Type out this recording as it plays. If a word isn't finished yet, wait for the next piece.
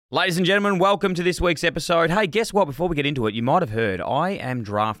Ladies and gentlemen, welcome to this week's episode. Hey, guess what? Before we get into it, you might have heard I am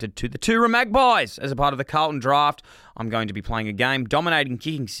drafted to the Toora Magpies as a part of the Carlton draft. I'm going to be playing a game, dominating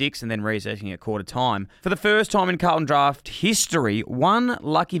kicking six and then resetting at quarter time. For the first time in Carlton draft history, one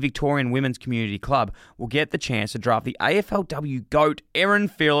lucky Victorian women's community club will get the chance to draft the AFLW GOAT, Erin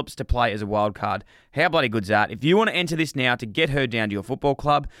Phillips, to play as a wild card. How bloody good's that? If you want to enter this now to get her down to your football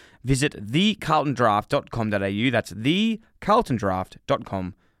club, visit thecarltondraft.com.au. That's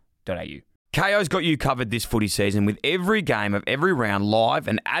thecarltondraft.com.au. KO's got you covered this footy season with every game of every round live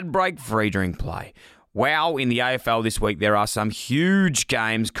and ad break free during play. Wow, in the AFL this week there are some huge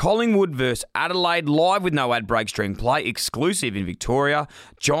games. Collingwood versus Adelaide live with no ad breaks during play, exclusive in Victoria.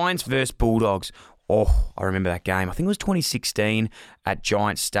 Giants versus Bulldogs. Oh, I remember that game. I think it was 2016 at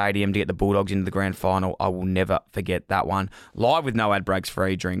Giants Stadium to get the Bulldogs into the grand final. I will never forget that one. Live with no ad breaks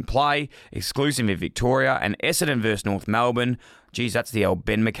free during play, exclusive in Victoria. And Essendon versus North Melbourne. Geez, that's the old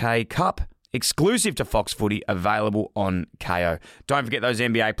Ben McKay Cup. Exclusive to Fox Footy, available on KO. Don't forget those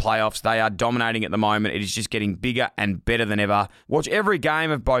NBA playoffs. They are dominating at the moment. It is just getting bigger and better than ever. Watch every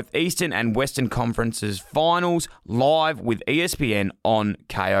game of both Eastern and Western Conferences finals live with ESPN on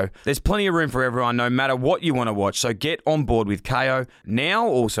KO. There's plenty of room for everyone, no matter what you want to watch. So get on board with KO, now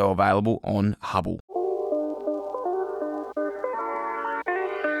also available on Hubble.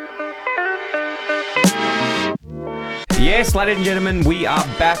 Yes, ladies and gentlemen, we are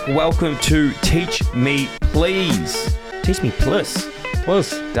back. Welcome to Teach Me Please. Teach Me Plus.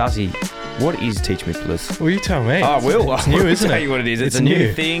 Plus. Darcy, what is Teach Me Plus? Well, you tell me. Oh, I will. It's new, isn't it? I'll tell you what it is. It's a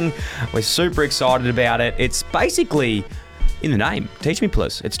new thing. We're super excited about it. It's basically in the name, Teach Me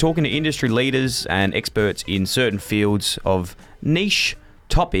Plus. It's talking to industry leaders and experts in certain fields of niche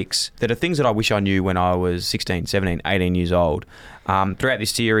topics that are things that I wish I knew when I was 16, 17, 18 years old. Throughout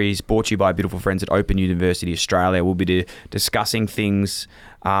this series, brought to you by beautiful friends at Open University Australia, we'll be discussing things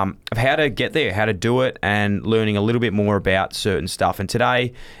of how to get there, how to do it, and learning a little bit more about certain stuff. And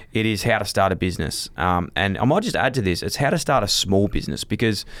today, it is how to start a business. And I might just add to this, it's how to start a small business,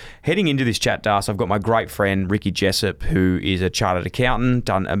 because heading into this chat, Das, I've got my great friend, Rick Jessop, who is a chartered accountant,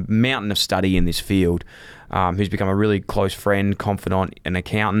 done a mountain of study in this field, who's become a really close friend, confidant, an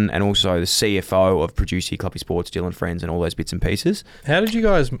accountant, and also the CFO of Producer Clubby Sports, Dylan Friends, and all those bits and pieces. How did you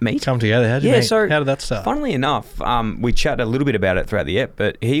guys come together? How did you meet? So how did that start? Funnily enough, we chatted a little bit about it throughout the ep,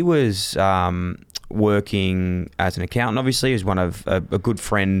 but he was working as an accountant, obviously. He was one of a good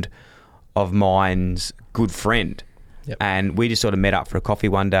friend of mine's good friend. Yep. And we just sort of met up for a coffee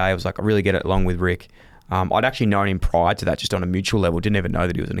one day. I was like, I really get it along with Rick. I'd actually known him prior to that, just on a mutual level. Didn't even know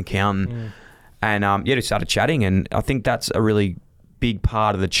that he was an accountant. And just started chatting, and I think that's a really big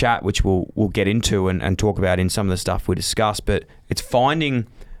part of the chat, which we'll get into and talk about in some of the stuff we discuss. But it's finding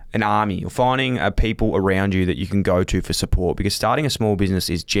an army or finding people around you that you can go to for support, because starting a small business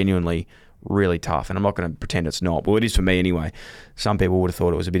is genuinely really tough. And I'm not going to pretend it's not. Well, it is for me anyway. Some people would have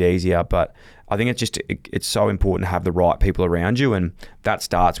thought it was a bit easier, but I think it's so important to have the right people around you, and that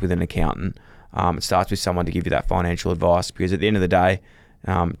starts with an accountant. It starts with someone to give you that financial advice, because at the end of the day,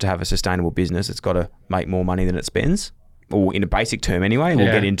 to have a sustainable business, it's got to make more money than it spends, or in a basic term anyway. And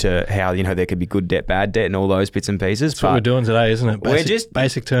we'll get into how, there could be good debt, bad debt, and all those bits and pieces. That's what we're doing today, isn't it? We're just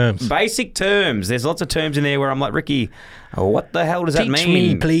basic terms. Basic terms. There's lots of terms in there where I'm like, Ricky, what the hell does that mean? Teach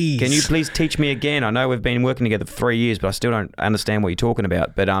me, please. Can you please teach me again? I know we've been working together for 3 years, but I still don't understand what you're talking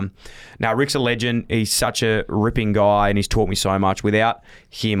about. But now Rick's a legend. He's such a ripping guy, and he's taught me so much. Without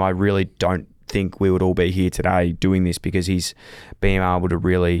him, I really don't think we would all be here today doing this, because he's been able to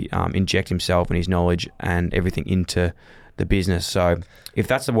really inject himself and his knowledge and everything into the business. So if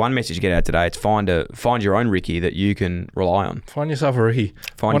that's the one message you get out today, it's find your own Ricky that you can rely on. Find yourself a Ricky.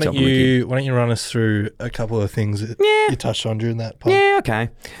 Why don't you run us through a couple of things that you touched on during that part? Yeah, okay.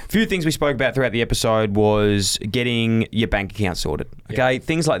 A few things we spoke about throughout the episode was getting your bank account sorted. Okay,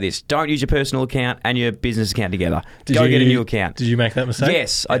 things like this. Don't use your personal account and your business account together. Go get a new account. Did you make that mistake?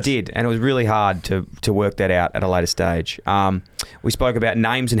 Yes, I did, and it was really hard to work that out at a later stage. We spoke about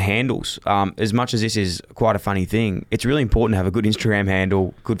names and handles. As much as this is quite a funny thing, it's really important to have a good Instagram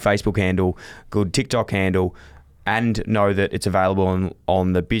handle, good Facebook handle, good TikTok handle, and know that it's available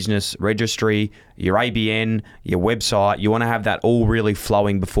on the business registry, your ABN, your website. You want to have that all really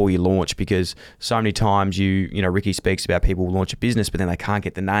flowing before you launch, because so many times Ricky speaks about people who launch a business, but then they can't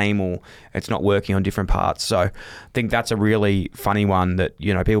get the name, or it's not working on different parts. So I think that's a really funny one that,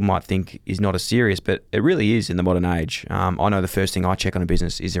 people might think is not as serious, but it really is in the modern age. I know the first thing I check on a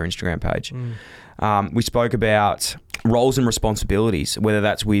business is their Instagram page. We spoke about roles and responsibilities, whether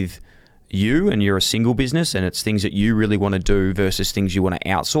that's with you and you're a single business and it's things that you really want to do versus things you want to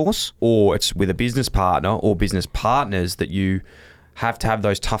outsource, or it's with a business partner or business partners that you have to have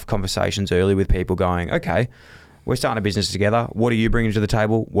those tough conversations early with people going, okay, we're starting a business together. What are you bringing to the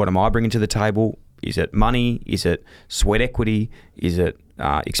table? What am I bringing to the table? Is it money? Is it sweat equity? Is it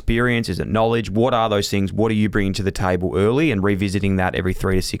experience? Is it knowledge? What are those things? What are you bringing to the table early, and revisiting that every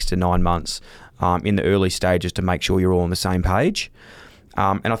 3 to 6 to 9 months in the early stages to make sure you're all on the same page.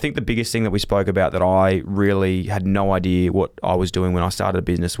 And I think the biggest thing that we spoke about that I really had no idea what I was doing when I started a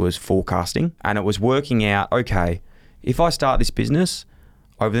business was forecasting. And it was working out, okay, if I start this business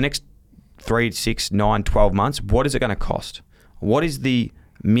over the next 3, 6, 9, 12 months, what is it going to cost? What is the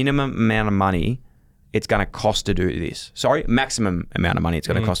minimum amount of money it's going to cost to do this? Sorry, maximum amount of money it's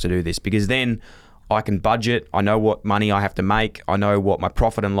going to cost to do this, because then I can budget. I know what money I have to make. I know what my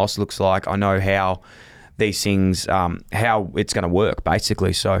profit and loss looks like. I know how these things, how it's going to work,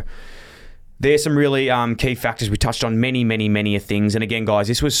 basically. So there's some really key factors. We touched on many things. And again, guys,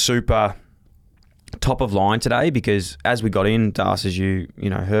 this was super top of line today, because as we got into us, as you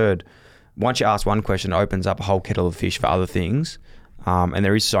heard, once you ask one question, it opens up a whole kettle of fish for other things. And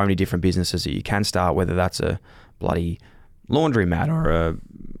there is so many different businesses that you can start, whether that's a bloody laundromat or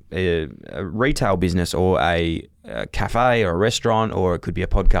a retail business or a cafe or a restaurant, or it could be a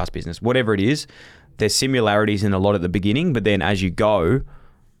podcast business, whatever it is. There's similarities in a lot at the beginning, but then as you go,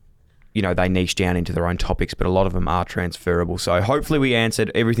 they niche down into their own topics, but a lot of them are transferable. So hopefully we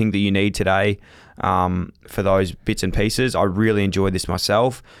answered everything that you need today for those bits and pieces. I really enjoyed this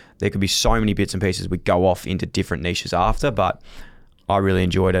myself. There could be so many bits and pieces we go off into different niches after, but I really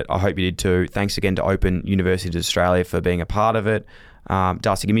enjoyed it. I hope you did too. Thanks again to Open Universities Australia for being a part of it.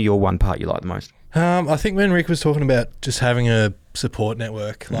 Darcy, give me your one part you like the most. I think when Rick was talking about just having a support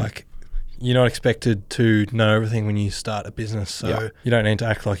network, like you're not expected to know everything when you start a business, so you don't need to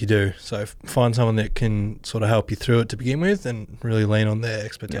act like you do. So find someone that can sort of help you through it to begin with, and really lean on their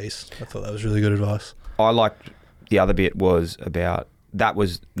expertise. I thought that was really good advice. I liked the other bit was about, that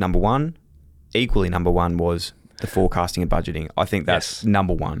was number one. Equally number one was the forecasting and budgeting. I think that's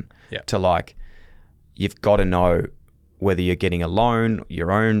number one. To you've got to know whether you're getting a loan,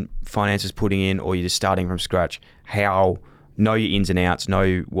 your own finances putting in, or you're just starting from scratch. Know your ins and outs,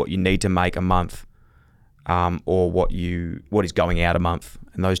 know what you need to make a month, or what is going out a month.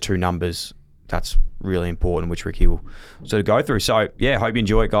 And those two numbers, that's really important, which Ricky will sort of go through. So yeah, hope you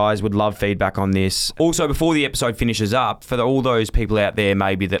enjoy it, guys. Would love feedback on this. Also, before the episode finishes up, for all those people out there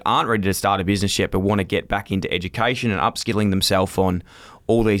maybe that aren't ready to start a business yet, but want to get back into education and upskilling themselves on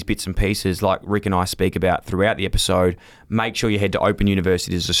all these bits and pieces like Rick and I speak about throughout the episode, make sure you head to Open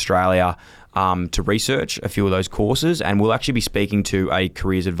Universities Australia to research a few of those courses. And we'll actually be speaking to a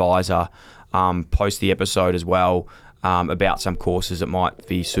careers advisor post the episode as well, about some courses that might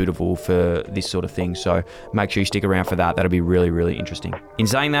be suitable for this sort of thing. So make sure you stick around for that. That'll be really, really interesting. In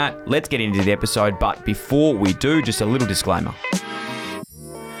saying that, let's get into the episode. But before we do, just a little disclaimer.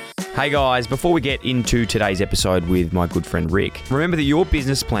 Hey guys, before we get into today's episode with my good friend Rick, remember that your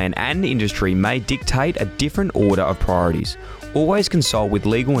business plan and industry may dictate a different order of priorities. Always consult with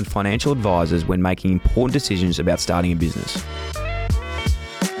legal and financial advisors when making important decisions about starting a business.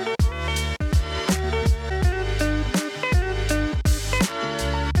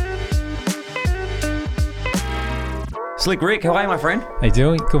 Slick Rick, how are you, my friend? How you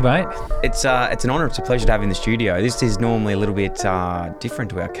doing? Good, mate. It's an honour. It's a pleasure to have you in the studio. This is normally a little bit different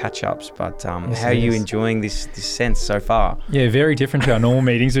to our catch-ups, but Yes, how are you enjoying this sense so far? Yeah, very different to our normal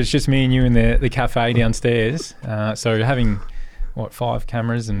meetings. It's just me and you in the cafe downstairs. So having, 5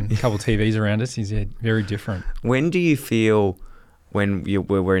 cameras and a couple of TVs around us is very different. When do you feel, when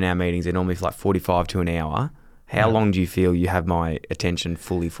we're in our meetings, they're normally for like 45 to an hour, how long do you feel you have my attention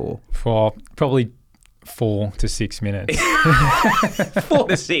fully for? For probably 4 to 6 minutes. 4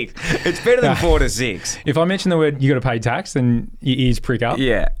 to 6. It's better than 4 to 6. If I mention the word you got to pay tax, then your ears prick up.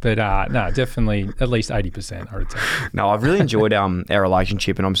 Yeah. But no, definitely at least 80%, I would say. No, I've really enjoyed our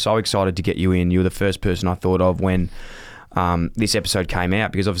relationship, and I'm so excited to get you in. You were the first person I thought of when this episode came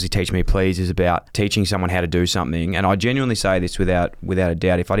out, because obviously Teach Me Please is about teaching someone how to do something. And I genuinely say this without a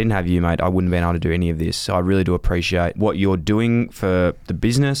doubt. If I didn't have you, mate, I wouldn't have been able to do any of this. So I really do appreciate what you're doing for the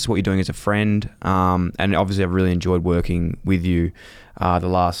business, what you're doing as a friend. And obviously I've really enjoyed working with you the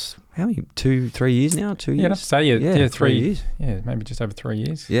last, how many, 2-3 years now? 2 years? Yeah, I'd say 3 years. Yeah, maybe just over 3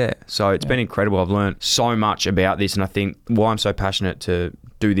 years. Yeah, so it's been incredible. I've learned so much about this, and I think why I'm so passionate to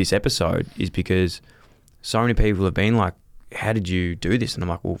do this episode is because so many people have been like, how did you do this? And I'm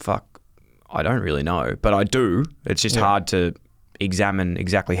like, well, fuck, I don't really know, but I do. It's just hard to examine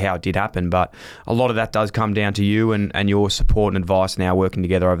exactly how it did happen, but a lot of that does come down to you and your support and advice now working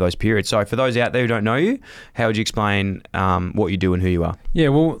together over those periods. So for those out there who don't know you, how would you explain what you do and who you are? Yeah,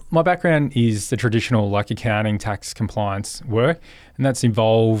 well, my background is the traditional like accounting, tax, compliance work, and that's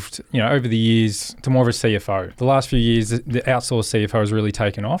evolved, over the years to more of a CFO. The last few years, the outsourced CFO has really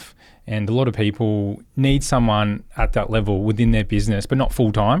taken off, and a lot of people need someone at that level within their business, but not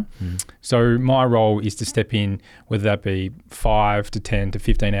full time. So my role is to step in, whether that be 5 to 10 to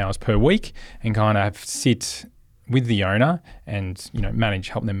 15 hours per week, and kind of sit with the owner and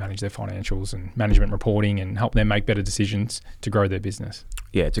help them manage their financials and management reporting, and help them make better decisions to grow their business.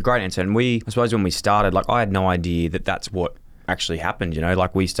 Yeah, it's a great answer. And I suppose when we started, I had no idea that that's what actually happened.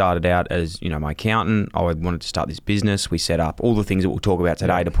 We started out as my accountant. I wanted to start this business. We set up all the things that we'll talk about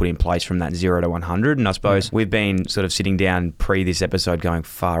today to put in place from that 0 to 100. And I suppose we've been sort of sitting down pre this episode going,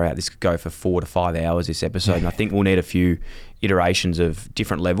 far out, this could go for 4 to 5 hours, this episode. And I think we'll need a few iterations of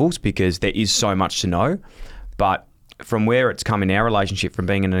different levels, because there is so much to know. But from where it's come in our relationship, from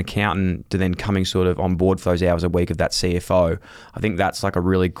being an accountant to then coming sort of on board for those hours a week of that CFO, I think that's like a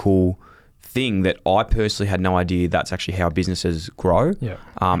really cool thing that I personally had no idea that's actually how businesses grow. Yeah.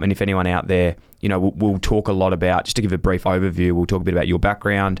 And if anyone out there, we'll talk a lot about, just to give a brief overview, we'll talk a bit about your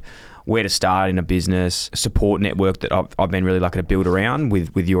background, where to start in a business, support network that I've been really lucky to build around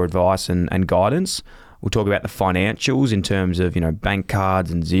with your advice and guidance. We'll talk about the financials in terms of, bank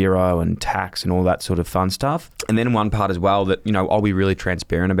cards and Xero and tax and all that sort of fun stuff. And then one part as well that, I'll be really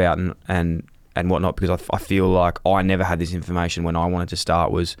transparent about and whatnot, because I feel like I never had this information when I wanted to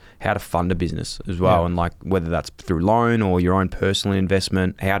start, was how to fund a business as well. And whether that's through loan or your own personal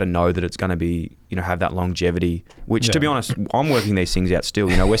investment, how to know that it's going to be, have that longevity, which to be honest, I'm working these things out still.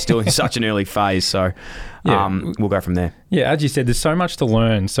 We're still in such an early phase. So we'll go from there. Yeah, as you said, there's so much to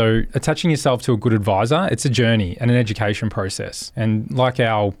learn. So attaching yourself to a good advisor, it's a journey and an education process. And like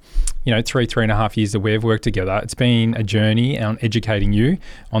our 3.5 years that we've worked together, it's been a journey on educating you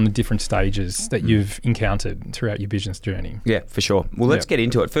on the different stages that you've encountered throughout your business journey. Yeah, for sure. Well, let's get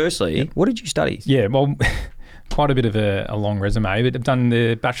into it. Firstly, what did you study? Yeah, well, quite a bit of a long resume, but I've done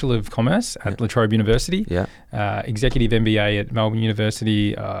the Bachelor of Commerce at La Trobe University, Executive MBA at Melbourne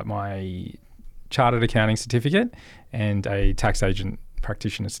University, my Chartered Accounting Certificate, and a Tax Agent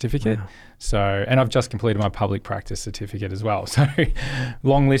Practitioner Certificate. Wow. So, and I've just completed my Public Practice Certificate as well. So,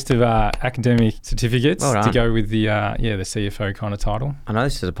 long list of academic certificates to go with the CFO kind of title. I know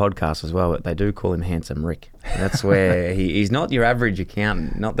this is a podcast as well, but they do call him Handsome Rick. That's where he's not your average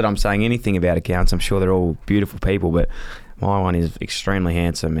accountant. Not that I'm saying anything about accountants. I'm sure they're all beautiful people, but my one is extremely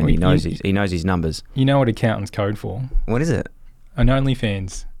handsome, and he knows his numbers. You know what accountants code for? What is it? An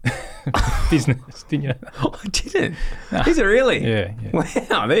OnlyFans business. Didn't you know that? I didn't. No. Is it really? Yeah.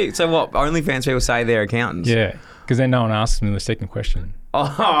 Wow. So what, OnlyFans people say they're accountants? Yeah, because then no one asks them the second question.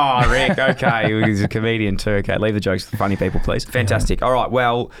 Oh, Rick, okay. He's a comedian too. Okay, leave the jokes for the funny people, please. Fantastic. All right,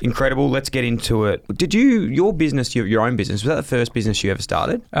 well, incredible. Let's get into it. Did your business, your own business, was that the first business you ever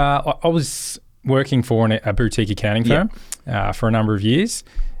started? I was working for a boutique accounting firm for a number of years.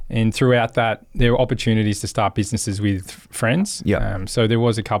 And throughout that, there were opportunities to start businesses with friends. So there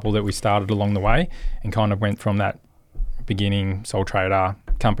was a couple that we started along the way, and kind of went from that beginning, sole trader,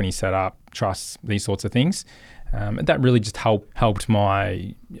 company setup, trusts, these sorts of things. And that really just helped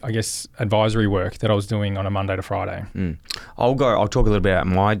my, advisory work that I was doing on a Monday to Friday. I'll talk a little bit about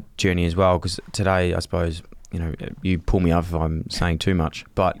my journey as well, because today, I suppose, you pull me up if I'm saying too much.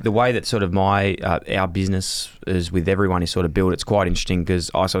 But the way that sort of our business is with everyone is sort of built, it's quite interesting, because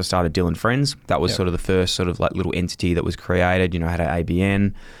I sort of started Dylan Friends. That was sort of the first sort of like little entity that was created, had an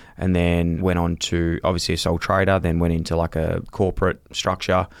ABN, and then went on to obviously a sole trader, then went into like a corporate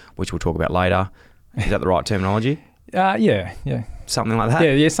structure, which we'll talk about later. Is that the right terminology? Yeah. Something like that?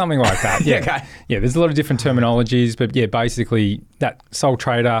 Yeah, something like that. Yeah. Okay. Yeah, there's a lot of different terminologies, but basically that sole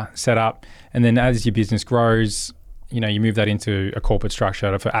trader setup, and then as your business grows, you move that into a corporate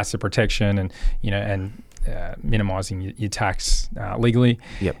structure for asset protection and minimising your tax legally.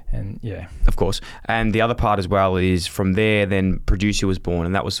 Yep. And of course. And the other part as well is from there, then Producer was born,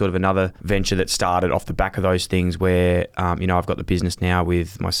 and that was sort of another venture that started off the back of those things where, I've got the business now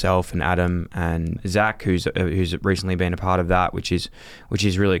with myself and Adam and Zach, who's recently been a part of that, which is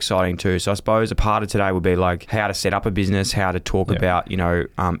really exciting too. So I suppose a part of today would be like how to set up a business, how to talk about,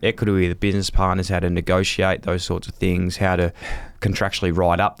 equity with business partners, how to negotiate those sorts of things, how to contractually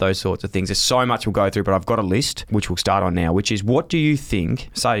write up those sorts of things. There's so much we'll go through, but I've got a list which we'll start on now, which is, what do you think,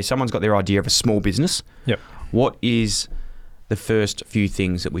 say someone's got their idea of a small business. Yep. What is the first few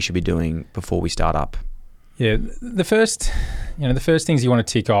things that we should be doing before we start up? Yeah, the first things you want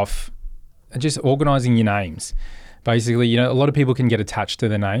to tick off are just organising your names. Basically, a lot of people can get attached to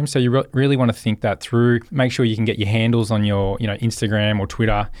their name. So you really want to think that through. Make sure you can get your handles on your, Instagram or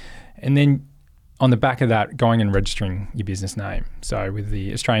Twitter. And then on the back of that, going and registering your business name. So with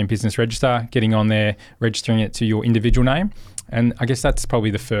the Australian Business Register, getting on there, registering it to your individual name. And I guess that's probably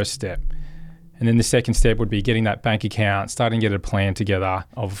the first step. And then the second step would be getting that bank account, starting to get a plan together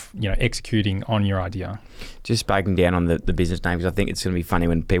of, executing on your idea. Just breaking down on the business name, because I think it's going to be funny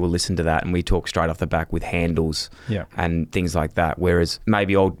when people listen to that and we talk straight off the back with handles and things like that. Whereas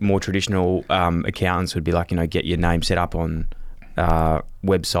maybe more traditional accountants would be like, get your name set up on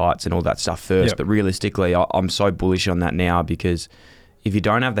websites and all that stuff first. But realistically, I'm so bullish on that now, because if you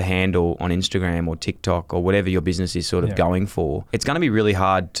don't have the handle on Instagram or TikTok or whatever your business is sort of going for, it's going to be really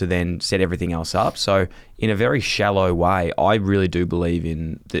hard to then set everything else up. So in a very shallow way, I really do believe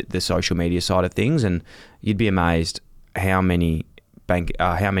in the social media side of things, and you'd be amazed how many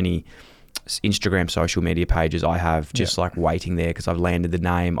Instagram social media pages I have just like waiting there because I've landed the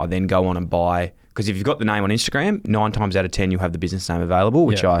name. I then go on and buy. Because if you've got the name on Instagram, 9 times out of 10 you'll have the business name available,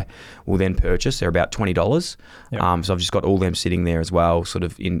 which I will then purchase. They're about $20. So I've just got all them sitting there as well, sort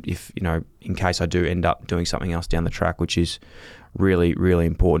of in case I do end up doing something else down the track, which is really, really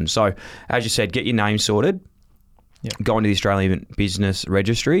important. So as you said, get your name sorted. Go into the Australian Business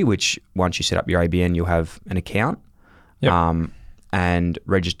Registry, which once you set up your ABN, you'll have an account and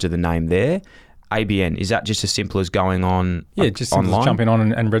register the name there. ABN, is that just as simple as going on just online? Jumping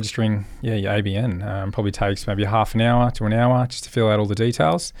on and registering your ABN. Probably takes maybe half an hour to an hour just to fill out all the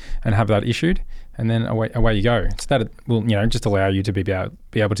details and have that issued, and then away you go. So that will just allow you to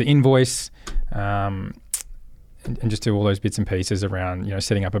be able to invoice and just do all those bits and pieces around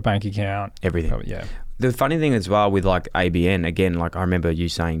setting up a bank account. Everything. The funny thing as well with like ABN, again, like I remember you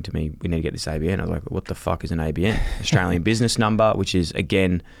saying to me, we need to get this ABN. I was like, what the fuck is an ABN? Australian Business Number, which is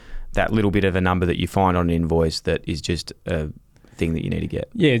again that little bit of a number that you find on an invoice that is just a thing that you need to get.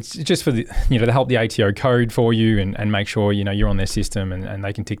 Yeah, it's just for the to help the ATO code for you and make sure you're on their system and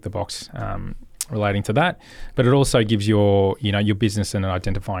they can tick the box relating to that. But it also gives your your business an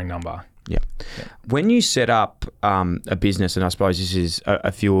identifying number. Yeah. When you set up a business, and I suppose this is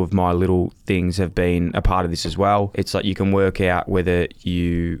a few of my little things have been a part of this as well, it's like you can work out whether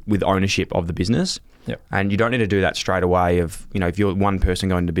with ownership of the business. And you don't need to do that straight away if you're one person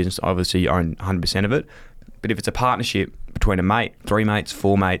going into business, obviously you own 100% of it. But if it's a partnership between a mate, 3 mates,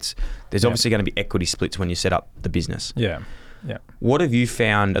 4 mates, there's obviously going to be equity splits when you set up the business. What have you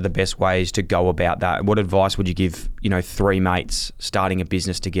found are the best ways to go about that? What advice would you give, 3 mates starting a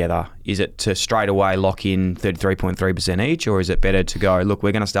business together? Is it to straight away lock in 33.3% each, or is it better to go, look,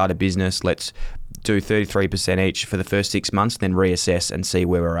 we're going to start a business, let's do 33% each for the first 6 months, then reassess and see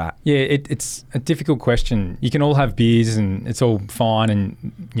where we're at? Yeah, it's a difficult question. You can all have beers and it's all fine,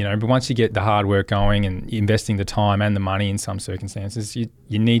 and but once you get the hard work going and investing the time and the money in some circumstances, you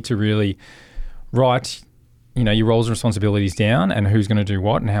need to really write your roles and responsibilities down and who's going to do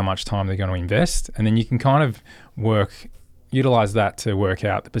what and how much time they're going to invest. And then you can kind of utilize that to work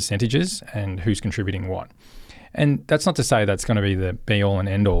out the percentages and who's contributing what. And that's not to say that's going to be the be all and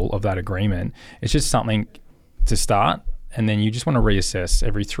end all of that agreement. It's just something to start. And then you just want to reassess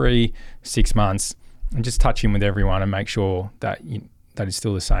every 3-6 months and just touch in with everyone and make sure that that is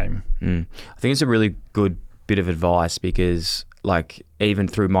still the same. I think it's a really good bit of advice, because like even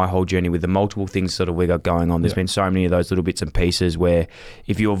through my whole journey with the multiple things sort of we got going on, there's been so many of those little bits and pieces where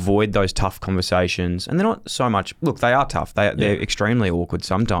if you avoid those tough conversations, and they're not so much, look, they are tough. They're extremely awkward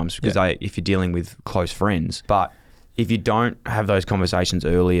sometimes because if you're dealing with close friends, but if you don't have those conversations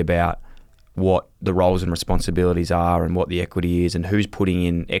early about what the roles and responsibilities are and what the equity is and who's putting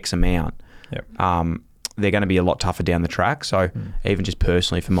in X amount, they're going to be a lot tougher down the track. So even just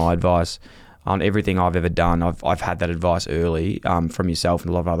personally, for my advice on everything I've ever done, I've had that advice early from yourself and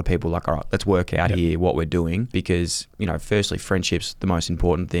a lot of other people, like, all right, let's work out here what we're doing, because, firstly, friendship's the most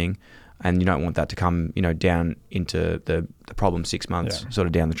important thing, and you don't want that to come, down into the problem 6 months sort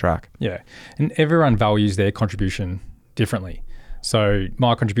of down the track. Yeah, and everyone values their contribution differently. So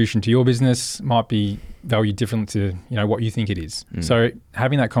my contribution to your business might be valued differently to what you think it is. So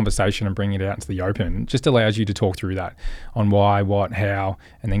having that conversation and bringing it out into the open just allows you to talk through that on why, what, how,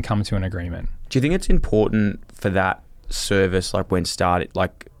 and then come to an agreement. Do you think it's important for that service, like when starting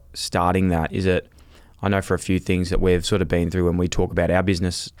that? Is it? I know for a few things that we've sort of been through when we talk about our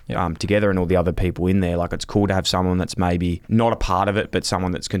business together and all the other people in there, like it's cool to have someone that's maybe not a part of it, but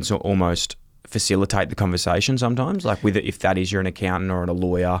someone that's can almost facilitate the conversation sometimes, like with it, if that is you're an accountant or a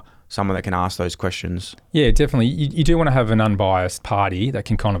lawyer, someone that can ask those questions. Yeah, definitely. You do want to have an unbiased party that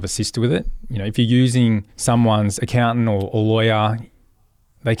can kind of assist with it. If you're using someone's accountant or lawyer,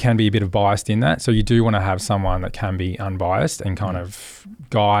 they can be a bit of biased in that. So you do want to have someone that can be unbiased and kind of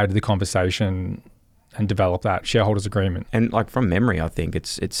guide the conversation and develop that shareholders agreement. And like from memory, I think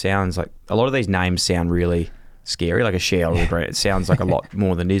it sounds like a lot of these names sound really scary, like a shareholder agreement. It sounds like a lot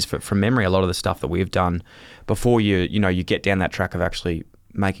more than it is. But from memory, a lot of the stuff that we've done before you get down that track of actually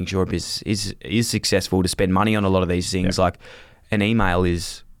making sure a business is successful, to spend money on a lot of these things, like an email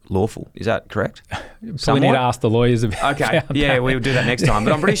is lawful. Is that correct? Probably need to ask the lawyers about Okay, yeah, that. we'll do that next time.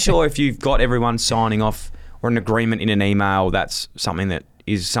 But I'm pretty sure if you've got everyone signing off or an agreement in an email, that's something that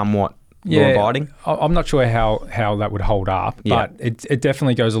is somewhat law-abiding. I'm not sure how that would hold up, but it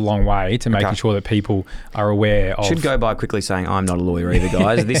definitely goes a long way to making sure that people are aware of... Should go by quickly saying, I'm not a lawyer either,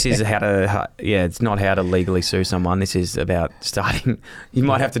 guys. This is it's not how to legally sue someone. This is about starting... You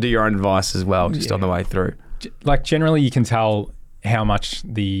might have to do your own advice as well, just on the way through. Like generally you can tell how much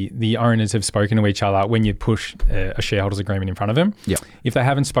the owners have spoken to each other when you push a shareholders agreement in front of them. Yep. If they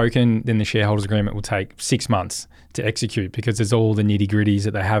haven't spoken, then the shareholders agreement will take 6 months to execute, because there's all the nitty gritties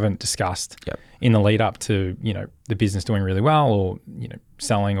that they haven't discussed in the lead up to, the business doing really well or,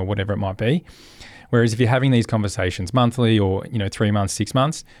 selling or whatever it might be. Whereas if you're having these conversations monthly or, 3 months, 6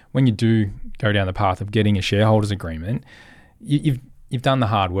 months, when you do go down the path of getting a shareholders agreement, you've done the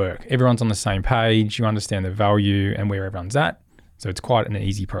hard work. Everyone's on the same page. You understand the value and where everyone's at. So it's quite an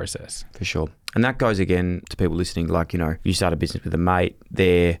easy process. For sure. And that goes again to people listening, like, you start a business with a mate,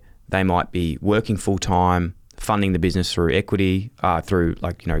 they might be working full time, funding the business through equity, through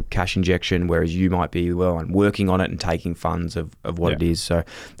cash injection, whereas you might be working on it and taking funds of what it is. So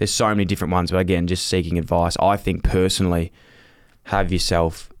there's so many different ones, but again, just seeking advice. I think personally, have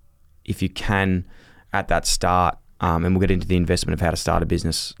yourself, if you can, at that start, and we'll get into the investment of how to start a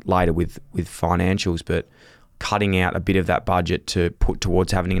business later with financials, but cutting out a bit of that budget to put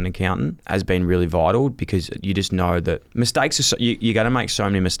towards having an accountant has been really vital, because you just know that mistakes are you're going to make so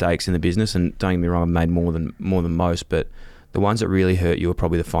many mistakes in the business, and don't get me wrong, I've made more than most, but the ones that really hurt you are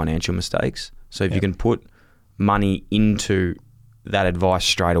probably the financial mistakes. So if you can put money into that advice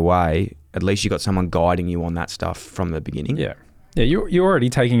straight away, at least you got someone guiding you on that stuff from the beginning. Yeah, you're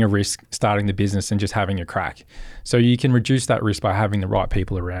already taking a risk starting the business and just having a crack. So you can reduce that risk by having the right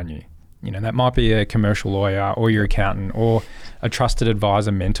people around you. That might be a commercial lawyer or your accountant or a trusted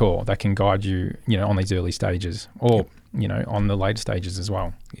advisor mentor that can guide you, on these early stages or, on the later stages as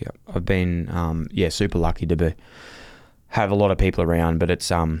well. Yeah, I've been, super lucky to have a lot of people around, but it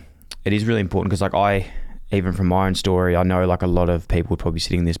is really important, because even from my own story, I know like a lot of people would probably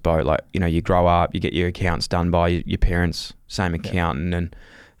sitting in this boat, like, you grow up, you get your accounts done by your parents, same accountant. And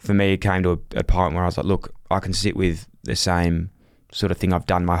for me, it came to a point where I was like, look, I can sit with the same sort of thing I've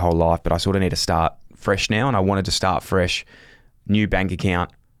done my whole life, but I sort of need to start fresh now. And I wanted to start fresh, new bank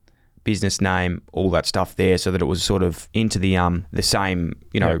account, business name, all that stuff there, so that it was sort of into the same,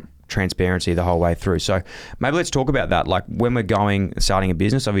 transparency the whole way through. So maybe let's talk about that. Like when we're starting a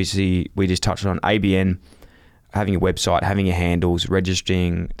business, obviously we just touched on ABN, having a website, having your handles,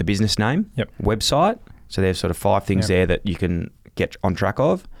 registering the business name, website. So there's sort of 5 things there that you can get on track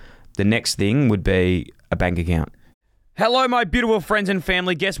of. The next thing would be a bank account. Hello, my beautiful friends and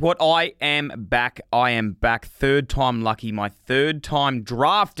family. Guess what? I am back. Third time lucky. My third time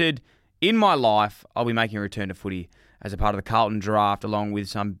drafted in my life. I'll be making a return to footy as a part of the Carlton draft, along with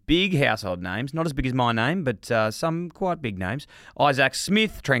some big household names. Not as big as my name, but some quite big names. Isaac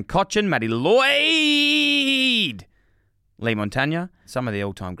Smith, Trent Cotchin, Matty Lloyd, Lee Montagna, some of the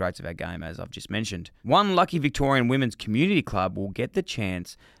all-time greats of our game, as I've just mentioned. One lucky Victorian Women's Community Club will get the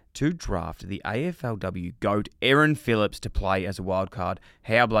chance to draft the AFLW GOAT Erin Phillips to play as a wild card.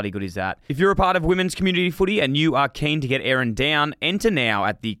 How bloody good is that? If you're a part of women's community footy and you are keen to get Erin down, enter now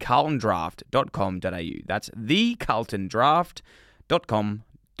at thecarltondraft.com.au. That's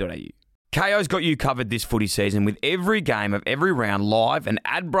thecarltondraft.com.au. KO's got you covered this footy season with every game of every round live and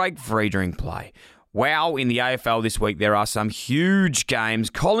ad break free during play. Wow, in the AFL this week, there are some huge games.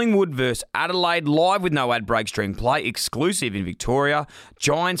 Collingwood versus Adelaide, live with no ad breaks during play, exclusive in Victoria.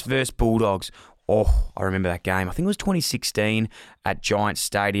 Giants versus Bulldogs. Oh, I remember that game. I think it was 2016 at Giants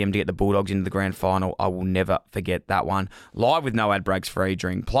Stadium to get the Bulldogs into the grand final. I will never forget that one. Live with no ad breaks free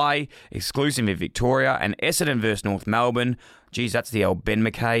during play, exclusive in Victoria. And Essendon versus North Melbourne. Geez, that's the old Ben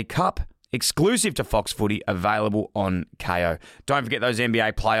McKay Cup. Exclusive to Fox Footy, available on KO. Don't forget those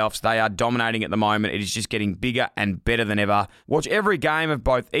NBA playoffs. They are dominating at the moment. It is just getting bigger and better than ever. Watch every game of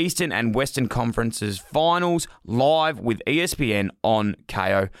both Eastern and Western Conferences finals live with ESPN on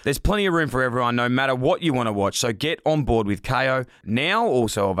KO. There's plenty of room for everyone, no matter what you want to watch. So get on board with KO, now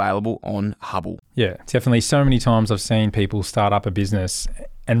also available on Hubble. Yeah, definitely. So many times I've seen people start up a business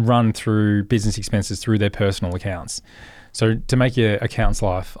and run through business expenses through their personal accounts. So to make your accountant's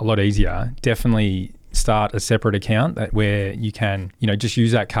life a lot easier, definitely start a separate account where you can, just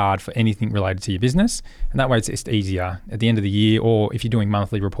use that card for anything related to your business. And that way it's just easier at the end of the year, or if you're doing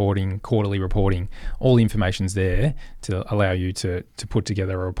monthly reporting, quarterly reporting, all the information's there to allow you to put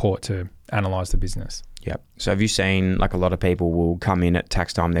together a report to analyse the business. Yep. So have you seen like a lot of people will come in at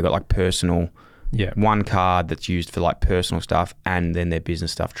tax time, they've got like personal, one card that's used for like personal stuff and then their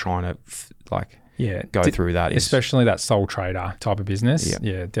business stuff, trying to go through that. Especially that sole trader type of business.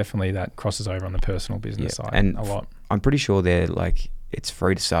 Yeah, definitely that crosses over on the personal business side and a lot. I'm pretty sure they're like, it's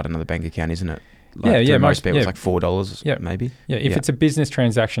free to start another bank account, isn't it? Most people it's like $4 maybe. Yeah, if it's a business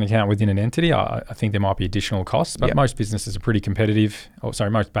transaction account within an entity, I think there might be additional costs, but most businesses are pretty competitive.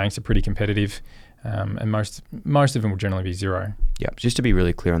 Most banks are pretty competitive. And most of them will generally be zero. Yeah, just to be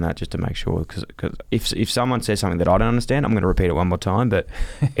really clear on that, just to make sure, because if someone says something that I don't understand, I'm going to repeat it one more time, but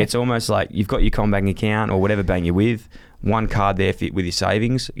it's almost like you've got your CommBank account or whatever bank you're with, one card there with your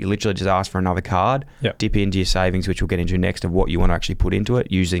savings, you literally just ask for another card, dip into your savings, which we'll get into next, of what you want to actually put into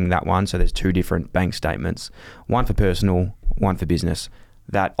it, using that one. So there's two different bank statements, one for personal, one for business.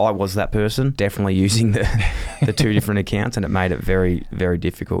 That I was that person, definitely using the two different accounts, and it made it very, very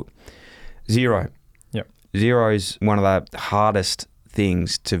difficult. Zero. Yep. Zero is one of the hardest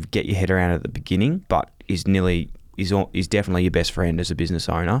things to get your head around at the beginning, but is definitely your best friend as a business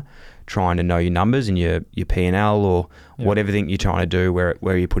owner, trying to know your numbers and your P&L or whatever thing you're trying to do,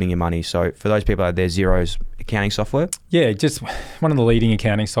 where you're putting your money. So for those people out there, Xero's accounting software? Yeah, just one of the leading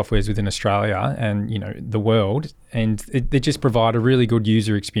accounting softwares within Australia and the world, and they just provide a really good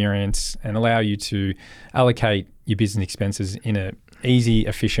user experience and allow you to allocate your business expenses in a easy,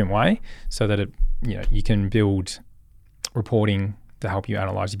 efficient way, so that you can build reporting to help you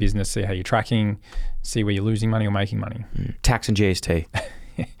analyse your business, see how you're tracking, see where you're losing money or making money. Tax and GST.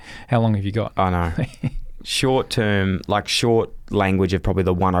 How long have you got? I know. Short language of probably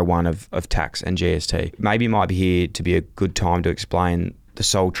the 101 of tax and GST. Maybe might be here to be a good time to explain the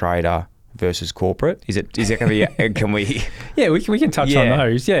sole trader versus corporate. Is that going to be? Can we? Yeah, we can touch on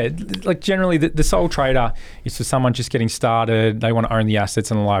those. Yeah, like generally, the sole trader is for someone just getting started. They want to own the assets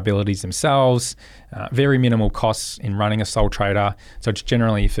and the liabilities themselves. Very minimal costs in running a sole trader. So it's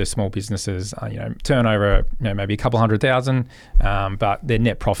generally for small businesses. Turnover, maybe a couple $100,000, but their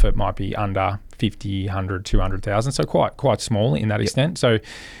net profit might be under 50, 100, 200,000. So quite small in that extent. So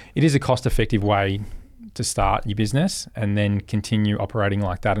it is a cost-effective way to start your business and then continue operating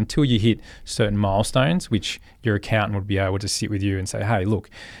like that until you hit certain milestones, which your accountant would be able to sit with you and say, hey, look,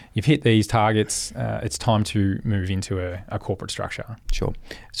 you've hit these targets, it's time to move into a corporate structure. Sure.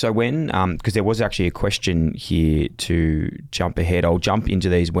 So when, because there was actually a question here to jump ahead, I'll jump into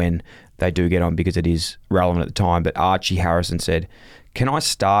these when they do get on because it is relevant at the time, but Archie Harrison said, can I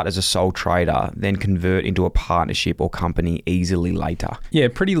start as a sole trader, then convert into a partnership or company easily later? Yeah,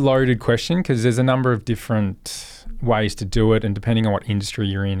 pretty loaded question because there's a number of different ways to do it, and depending on what industry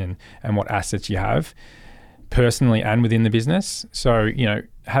you're in and what assets you have, personally and within the business. So,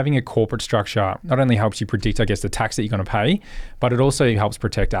 having a corporate structure not only helps you predict, I guess, the tax that you're going to pay, but it also helps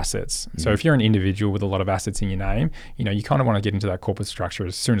protect assets. Mm-hmm. So if you're an individual with a lot of assets in your name, you kind of want to get into that corporate structure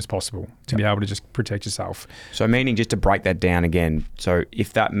as soon as possible to be able to just protect yourself. So meaning, just to break that down again, so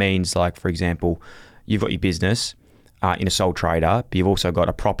if that means, like, for example, you've got your business in a sole trader, but you've also got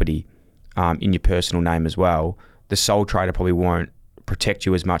a property in your personal name as well, the sole trader probably won't protect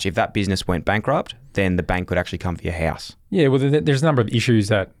you as much. If that business went bankrupt, then the bank could actually come for your house. Yeah, well, there's a number of issues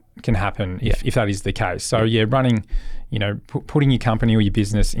that can happen if that is the case. So running, putting your company or your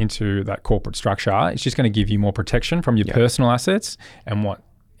business into that corporate structure, it's just going to give you more protection from your personal assets and what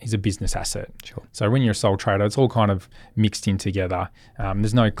is a business asset. Sure. So when you're a sole trader, it's all kind of mixed in together.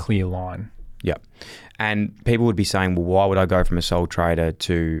 There's no clear line. Yeah. And people would be saying, well, why would I go from a sole trader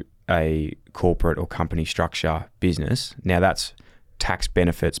to a corporate or company structure business? Now that's tax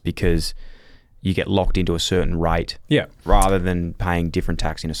benefits because you get locked into a certain rate rather than paying different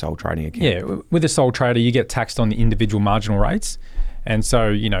tax in a sole trading account. Yeah, with a sole trader, you get taxed on the individual marginal rates. And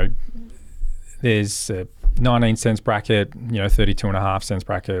so, there's a 19 cents bracket, 32.5 cents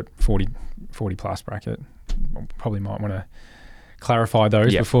bracket, 40 plus bracket. Probably might want to clarify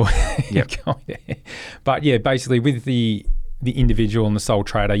those before you go there. But basically with the individual and the sole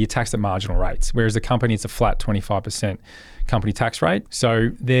trader, you're taxed at marginal rates, whereas the company, it's a flat 25% company tax rate. So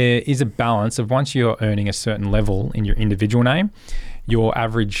there is a balance of once you're earning a certain level in your individual name, your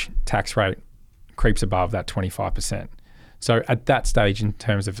average tax rate creeps above that 25%. So at that stage, in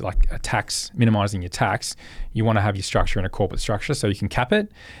terms of like a tax, minimizing your tax, you want to have your structure in a corporate structure so you can cap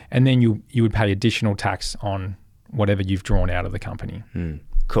it, and then you would pay additional tax on whatever you've drawn out of the company.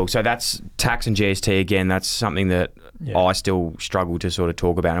 Cool. So that's tax and GST again. That's something that I still struggle to sort of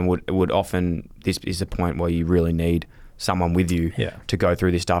talk about, and would often, this is a point where you really need someone with you to go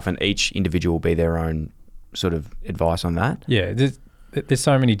through this stuff, and each individual will be their own sort of advice on that. Yeah, there's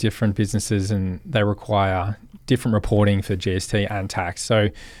so many different businesses, and they require different reporting for GST and tax. So,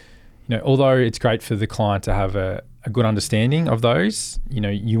 although it's great for the client to have a good understanding of those,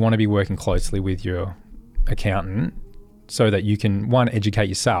 you want to be working closely with your accountant so that you can, one, educate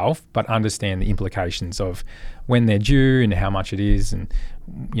yourself, but understand the implications of when they're due and how much it is, and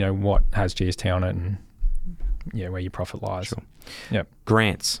what has GST on it, and where your profit lies. Sure. Yep.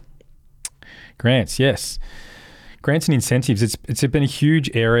 Grants, yes. Grants and incentives, it's been a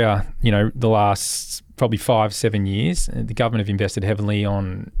huge area, the last probably 5-7 years. The government have invested heavily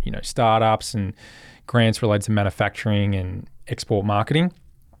on, startups and grants related to manufacturing and export marketing.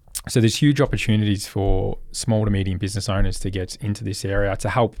 So there's huge opportunities for small to medium business owners to get into this area to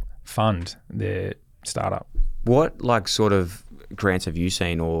help fund their startup. what sort of grants have you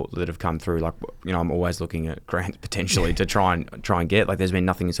seen or that have come through? I'm always looking at grants potentially to try and get. There's been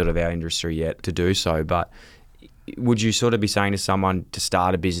nothing in sort of our industry yet to do so, but would you sort of be saying to someone to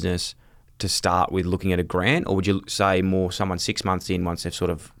start a business to start with looking at a grant, or would you say more someone 6 months in, once they've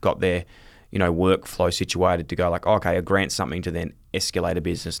sort of got their workflow situated, to go okay, a grant's something to then escalate a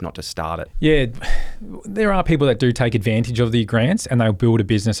business, not to start it? Yeah, there are people that do take advantage of the grants and they'll build a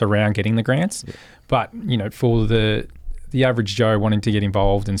business around getting the grants. Yeah. But, for the average Joe wanting to get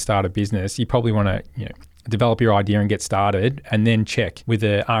involved and start a business, you probably want to, develop your idea and get started, and then check with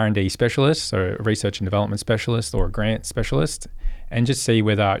a R&D specialist, so a research and development specialist or a grant specialist, and just see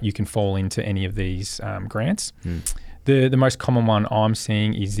whether you can fall into any of these grants. The most common one I'm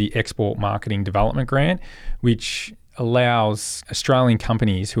seeing is the Export Marketing Development Grant, which allows Australian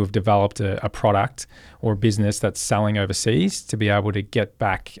companies who have developed a product or a business that's selling overseas to be able to get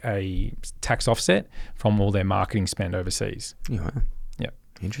back a tax offset from all their marketing spend overseas. Yeah.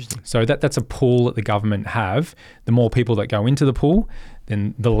 Interesting. So that's a pool that the government have. The more people that go into the pool,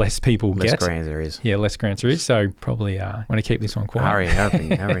 then the less people get. Less grants there is. Yeah, less grants there is. So probably want to keep this one quiet. Hurry up and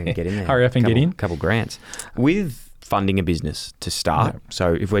get in there. Hurry up and get in. Couple grants. With funding a business to start,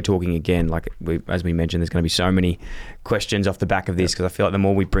 so if we're talking again, as we mentioned, there's going to be so many questions off the back of this, because I feel like the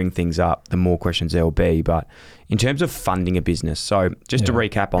more we bring things up, the more questions there will be. But in terms of funding a business, so just to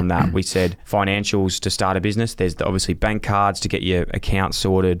recap on that, we said financials to start a business. There's obviously bank cards to get your account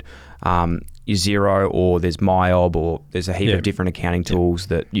sorted, your Xero, or there's MyOb, or there's a heap of different accounting tools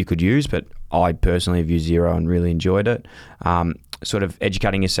that you could use, but I personally have used Xero and really enjoyed it. Sort of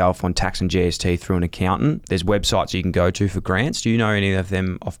educating yourself on tax and GST through an accountant. There's websites you can go to for grants. Do you know any of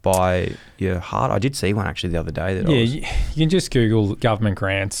them off by your heart? I did see one actually the other day. You can just Google government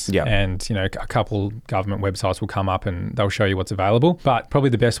grants, and a couple government websites will come up and they'll show you what's available. But probably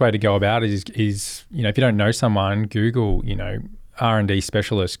the best way to go about it is if you don't know someone, Google R&D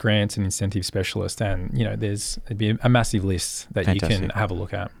specialist, grants and incentive specialist, and there'd be a massive list that Fantastic. You can have a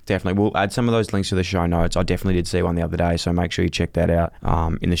look at. Definitely. We'll add some of those links to the show notes. I definitely did see one the other day, so make sure you check that out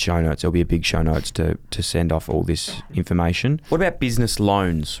in the show notes. There'll be a big show notes to send off all this information. What about business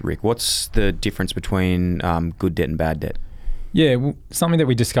loans, Rick? What's the difference between good debt and bad debt? Yeah, well, something that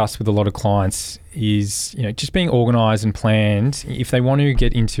we discuss with a lot of clients is, just being organised and planned. If they want to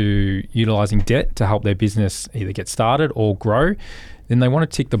get into utilising debt to help their business either get started or grow, then they want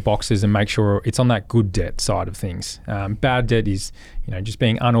to tick the boxes and make sure it's on that good debt side of things. Bad debt is, just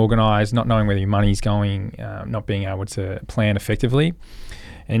being unorganised, not knowing where your money's going, not being able to plan effectively.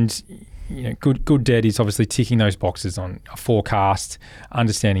 And good debt is obviously ticking those boxes on a forecast,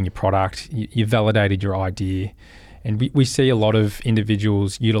 understanding your product, you validated your idea. And we see a lot of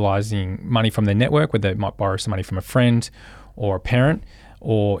individuals utilising money from their network, where they might borrow some money from a friend or a parent,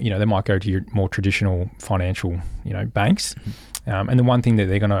 or they might go to your more traditional financial banks. And the one thing that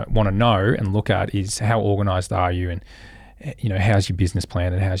they're going to want to know and look at is how organised are you, and how's your business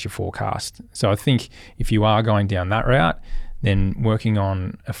plan and how's your forecast. So I think if you are going down that route, then working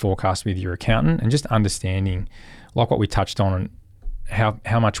on a forecast with your accountant and just understanding, like what we touched on,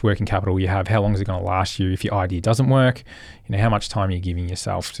 how much working capital you have, how long is it going to last you if your idea doesn't work, how much time you're giving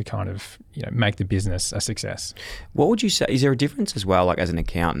yourself to kind of make the business a success. What would you say, is there a difference as well, as an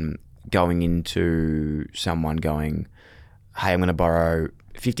accountant going into someone going, hey, I'm going to borrow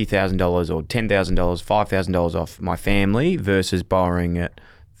 $50,000 or $10,000, $5,000 off my family, versus borrowing it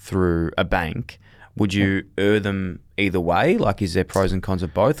through a bank? Would you err them either way? Is there pros and cons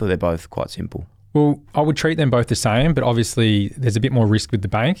of both, or they're both quite simple? Well, I would treat them both the same, but obviously there's a bit more risk with the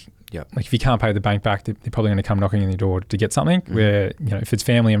bank. Yep. Like if you can't pay the bank back, they're probably going to come knocking on your door to get something. Where, you know, if it's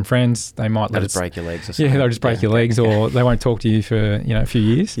family and friends, they might They'll just break your legs or something. Yeah, they'll just break your legs, or they won't talk to you for, you know, a few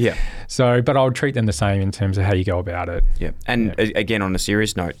years. Yeah. So, but I would treat them the same in terms of how you go about it. Yeah. And again, on a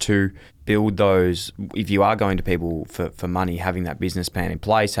serious note, to build those, if you are going to people for money, having that business plan in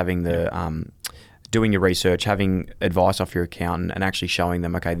place, having the doing your research, having advice off your accountant, and actually showing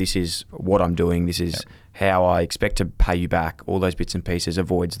them, okay, this is what I'm doing, this is how I expect to pay you back, all those bits and pieces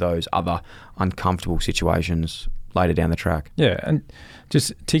avoids those other uncomfortable situations later down the track. Yeah, and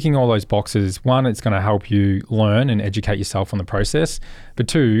just ticking all those boxes, one, it's going to help you learn and educate yourself on the process, but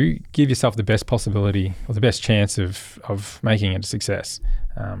two, give yourself the best possibility or the best chance of making it a success,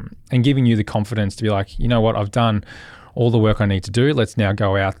 and giving you the confidence to be like, you know what, I've done all the work I need to do. Let's now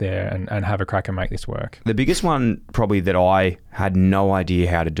go out there and have a crack and make this work. The biggest one probably that I had no idea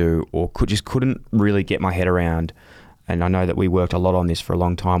how to do or couldn't really get my head around, and I know that we worked a lot on this for a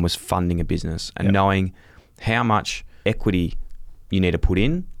long time, was funding a business and knowing how much equity you need to put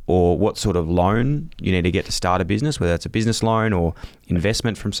in or what sort of loan you need to get to start a business, whether it's a business loan or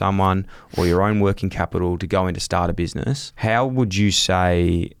investment from someone or your own working capital to go in to start a business. How would you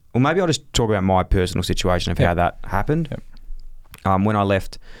say... Well, maybe I'll just talk about my personal situation of how that happened. Yep. When I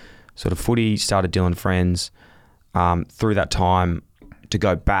left sort of footy, started Dylan Friends, through that time to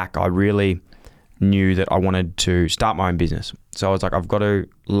go back, I really knew that I wanted to start my own business. So I was like, I've got to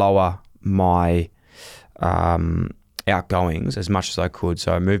lower my outgoings as much as I could.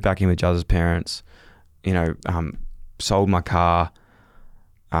 So I moved back in with Juz's parents, you know, sold my car,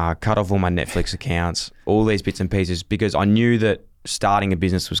 cut off all my Netflix accounts, all these bits and pieces, because I knew that starting a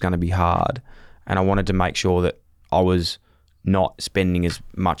business was going to be hard, and I wanted to make sure that I was not spending as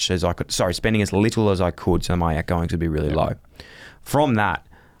much as I could, spending as little as I could, so my outgoings would be really low. From that,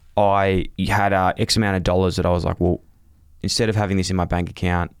 I had X amount of dollars that I was like, well, instead of having this in my bank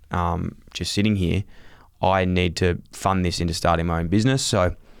account, just sitting here, I need to fund this into starting my own business.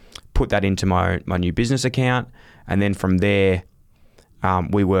 So put that into my new business account, and then from there,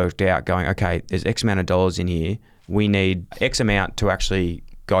 we worked out going, okay, there's X amount of dollars in here. We need X amount to actually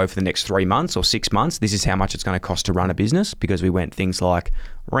go for the next 3 months or 6 months. This is how much it's going to cost to run a business, because we went things like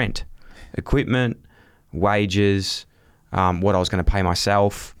rent, equipment, wages, what I was going to pay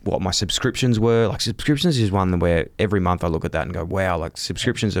myself, what my subscriptions were. Like subscriptions is one where every month I look at that and go, wow, like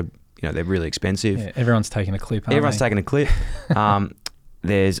subscriptions are, you know, they're really expensive. Yeah, everyone's taking a clip. Everyone's taking a clip.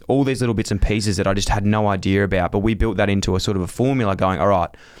 There's all these little bits and pieces that I just had no idea about, but we built that into a sort of a formula going, all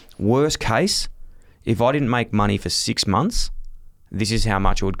right, worst case, if I didn't make money for 6 months, this is how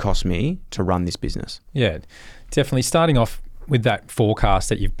much it would cost me to run this business. Yeah, definitely. Starting off with that forecast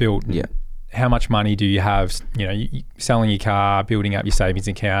that you've built. Yeah. How much money do you have? You know, you selling your car, building up your savings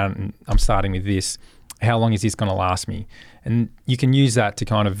account, and I'm starting with this. How long is this going to last me? And you can use that to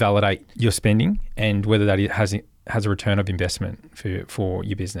kind of validate your spending and whether that has a return of investment for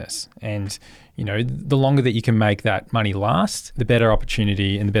your business. And, you know, the longer that you can make that money last, the better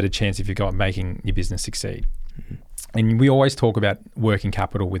opportunity and the better chance if you've got making your business succeed. Mm-hmm. And we always talk about working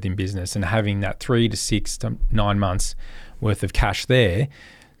capital within business and having that 3 to 6 to 9 months worth of cash there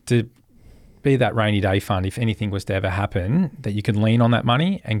to be that rainy day fund if anything was to ever happen, that you can lean on that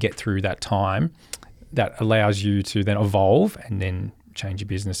money and get through that time. That allows you to then evolve and then change your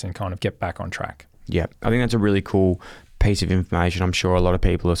business and kind of get back on track. Yeah, I think that's a really cool piece of information. I'm sure a lot of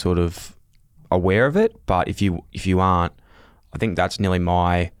people are sort of aware of it, but if you aren't, I think that's nearly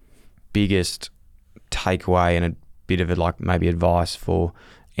my biggest takeaway and a bit of it, like maybe advice for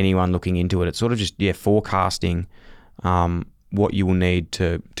anyone looking into it. It's sort of just forecasting what you will need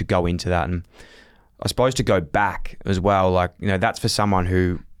to go into that, and I suppose to go back as well. Like, you know, that's for someone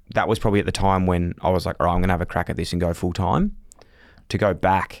who that was probably at the time when I was like, all right, I'm going to have a crack at this and go full time. To go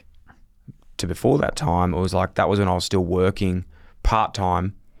back to before that time, it was like that was when I was still working part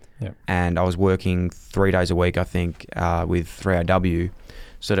time, and I was working 3 days a week, I think, with 3AW,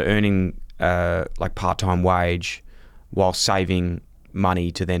 sort of earning like part-time wage while saving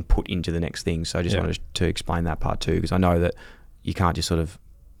money to then put into the next thing. So I just wanted to explain that part too, because I know that you can't just sort of,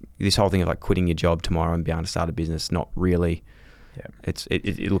 this whole thing of like quitting your job tomorrow and being able to start a business, not really. It's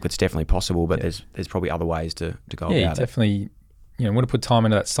definitely possible, but there's probably other ways to go about it. Definitely. You know, want to put time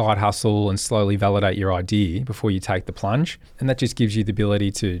into that side hustle and slowly validate your idea before you take the plunge. And that just gives you the ability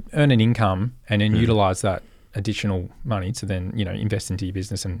to earn an income and then utilize that additional money to then, you know, invest into your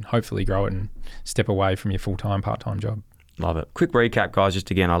business and hopefully grow it and step away from your full-time, part-time job. Love it. Quick recap, guys. Just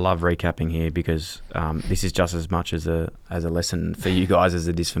again, I love recapping here because this is just as much as a lesson for you guys as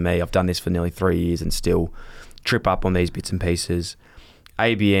it is for me. I've done this for nearly 3 years and still trip up on these bits and pieces.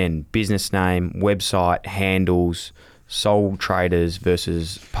 ABN, business name, website, handles, sole traders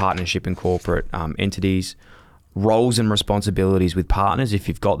versus partnership and corporate entities, roles and responsibilities with partners if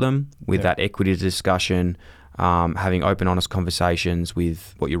you've got them, with that equity discussion, having open, honest conversations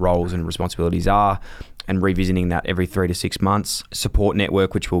with what your roles and responsibilities are, and revisiting that every 3 to 6 months. Support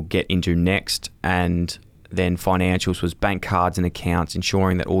network, which we'll get into next, and then financials was bank cards and accounts,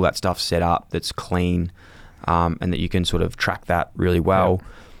 ensuring that all that stuff's set up, that's clean, and that you can sort of track that really well.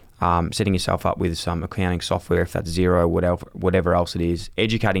 Setting yourself up with some accounting software, if that's Xero, whatever else it is.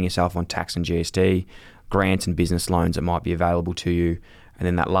 Educating yourself on tax and GST, grants and business loans that might be available to you. And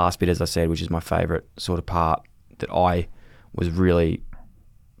then that last bit, as I said, which is my favourite sort of part that I was really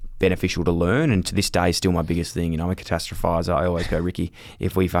beneficial to learn, and to this day still my biggest thing. You know, I'm a catastrophizer. I always go, Ricky,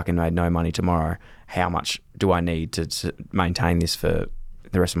 if we fucking made no money tomorrow, how much do I need to maintain this for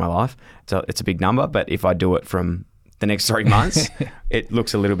the rest of my life? It's a big number, but if I do it from the next 3 months, it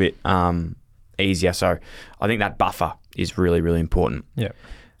looks a little bit easier. So I think that buffer is really, really important. Yeah.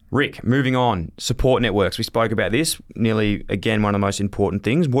 Rick, moving on, support networks. We spoke about this, nearly, again, one of the most important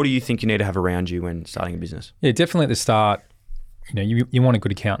things. What do you think you need to have around you when starting a business? Yeah, definitely at the start, you know, you want a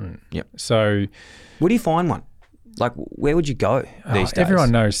good accountant. Yep. So where do you find one? Like, where would you go these days?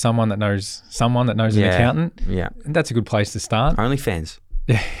 Everyone knows someone that knows an accountant. Yeah. And that's a good place to start. OnlyFans.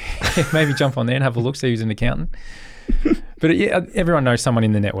 Yeah. Maybe jump on there and have a look, see who's an accountant. But yeah, everyone knows someone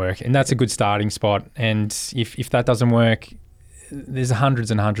in the network, and that's a good starting spot. And if that doesn't work, there's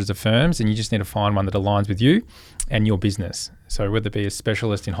hundreds and hundreds of firms, and you just need to find one that aligns with you and your business. So whether it be a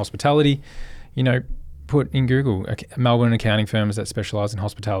specialist in hospitality, you know, put in Google Melbourne accounting firms that specialise in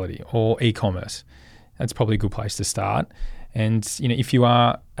hospitality, or e-commerce. That's probably a good place to start. And you know, if you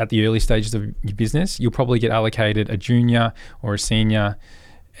are at the early stages of your business, you'll probably get allocated a junior or a senior,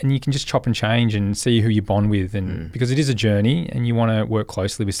 and you can just chop and change and see who you bond with. And because it is a journey, and you want to work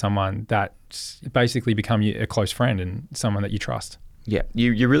closely with someone that's basically become a close friend and someone that you trust. Yeah,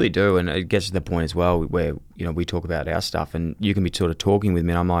 you really do. And it gets to the point as well where, you know, we talk about our stuff, and you can be sort of talking with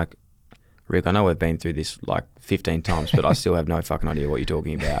me, and I'm like, Rick, I know we've been through this like 15 times, but I still have no fucking idea what you're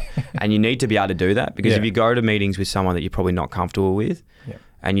talking about. And you need to be able to do that, because if you go to meetings with someone that you're probably not comfortable with,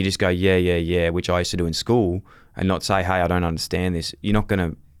 and you just go, yeah, which I used to do in school, and not say, hey, I don't understand this, you're not going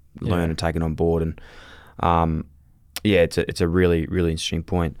to learn and take it on board. And it's a really, really interesting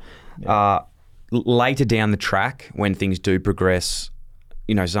point. Later down the track, when things do progress,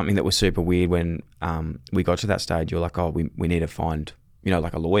 you know, something that was super weird when we got to that stage, you're like, oh, we need to find, you know,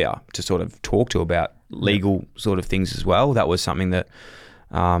 like a lawyer to sort of talk to about legal sort of things as well. That was something that,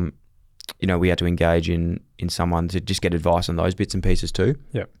 you know, we had to engage in someone to just get advice on those bits and pieces too.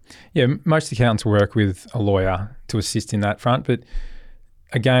 Yeah. Most accountants work with a lawyer to assist in that front, but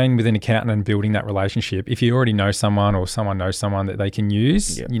again, with an accountant and building that relationship, if you already know someone or someone knows someone that they can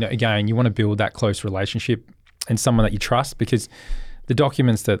use, you know, again, you want to build that close relationship and someone that you trust, because the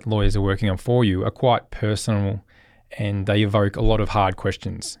documents that lawyers are working on for you are quite personal, and they evoke a lot of hard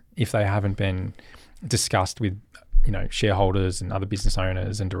questions if they haven't been discussed with, you know, shareholders and other business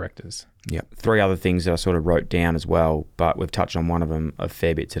owners and directors. Yeah. 3 other things that I sort of wrote down as well, but we've touched on one of them a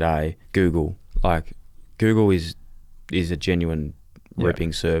fair bit today. Google. Like, Google is a genuine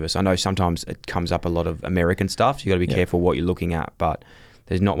ripping service. I know sometimes it comes up a lot of American stuff, so you got to be careful what you're looking at, but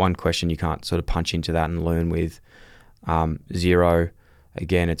there's not one question you can't sort of punch into that and learn with. Xero.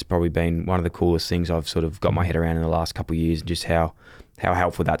 Again, it's probably been one of the coolest things I've sort of got my head around in the last couple of years, just how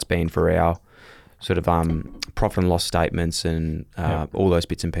helpful that's been for our sort of profit and loss statements and all those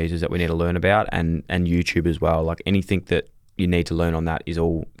bits and pieces that we need to learn about, and YouTube as well. Like, anything that you need to learn on that is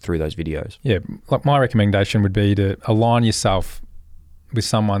all through those videos. Yeah, like my recommendation would be to align yourself with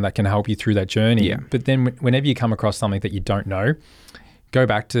someone that can help you through that journey. Yeah. But then whenever you come across something that you don't know, go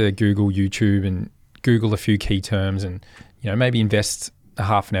back to Google, YouTube, and Google a few key terms, and you know, maybe invest a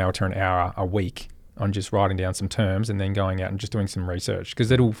half an hour to an hour a week on just writing down some terms and then going out and just doing some research,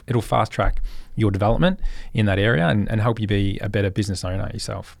 because it'll fast track your development in that area and help you be a better business owner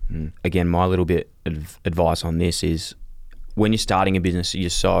yourself. Again, my little bit of advice on this is, when you're starting a business,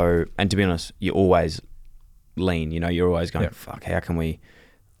 and to be honest, you're always lean, you know, you're always going, fuck, how can we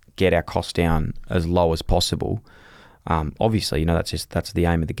get our costs down as low as possible? Obviously, you know, that's the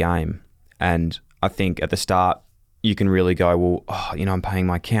aim of the game. And I think at the start, you can really go, well, you know, I'm paying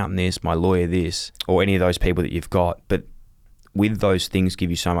my accountant this, my lawyer this, or any of those people that you've got. But with those things give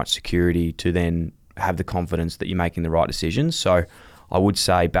you so much security to then have the confidence that you're making the right decisions. So I would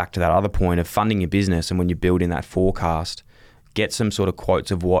say, back to that other point of funding your business, and when you're building that forecast, get some sort of quotes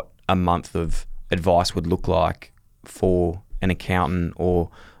of what a month of advice would look like for an accountant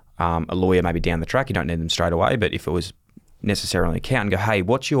or a lawyer maybe down the track. You don't need them straight away, but if it was necessarily an accountant, go, hey,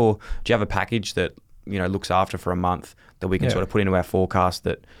 do you have a package that, looks after for a month that we can sort of put into our forecast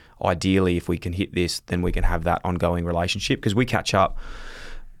that ideally if we can hit this, then we can have that ongoing relationship? Because we catch up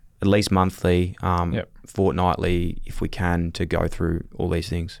at least monthly, fortnightly, if we can, to go through all these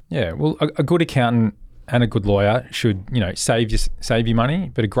things. Yeah, well, a good accountant and a good lawyer should, save you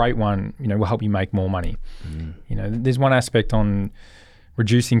money, but a great one, will help you make more money. There's one aspect on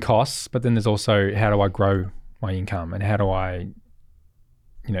reducing costs, but then there's also how do I grow my income and how do I,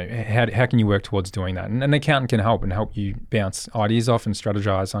 how can you work towards doing that? And an accountant can help you bounce ideas off and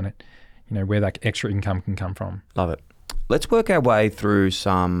strategize on it, where that extra income can come from. Love it. Let's work our way through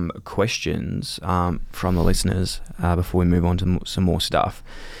some questions from the listeners before we move on to some more stuff.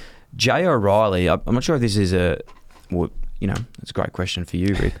 Jay O'Reilly, I'm not sure if this is it's a great question for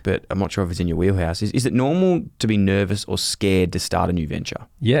you, Rick, but I'm not sure if it's in your wheelhouse. Is it normal to be nervous or scared to start a new venture?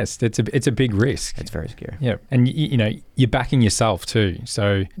 Yes, it's a big risk. It's very scary. Yeah, and you're backing yourself too,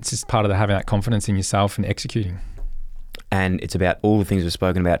 so it's just part of having that confidence in yourself and executing. And it's about all the things we've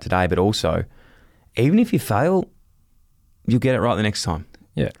spoken about today, but also, even if you fail, you'll get it right the next time.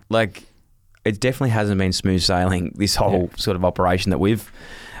 Yeah. Like, it definitely hasn't been smooth sailing, this whole sort of operation that we've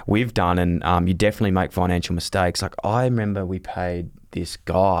done, and you definitely make financial mistakes. Like, I remember we paid this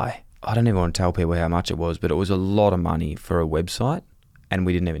guy, I don't even want to tell people how much it was, but it was a lot of money for a website, and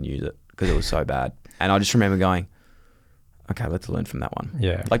we didn't even use it because it was so bad. And I just remember going, okay, let's learn from that one.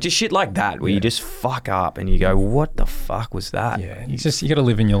 Yeah. Like, just shit like that, where you just fuck up and you go, what the fuck was that? Yeah. You got to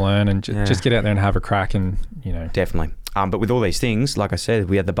live and you learn, and just get out there and have a crack, and Definitely. But with all these things, like I said,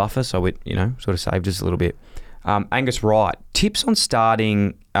 we had the buffer, so it, sort of saved us a little bit. Angus Wright, tips on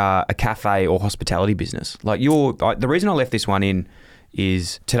starting a cafe or hospitality business. Like the reason I left this one in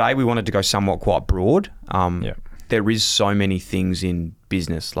is today we wanted to go somewhat quite broad. There is so many things in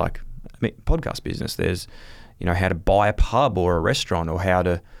business, like podcast business. There's, how to buy a pub or a restaurant, or how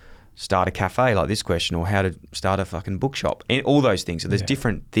to start a cafe like this question, or how to start a fucking bookshop, and all those things. So there's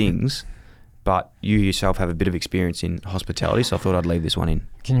different things. But you yourself have a bit of experience in hospitality, so I thought I'd leave this one in.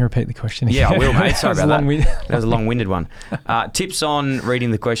 Can you repeat the question again? Yeah, I will, mate. Sorry about that. That was a long-winded one. Tips on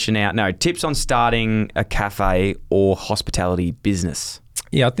reading the question out. No, tips on starting a cafe or hospitality business.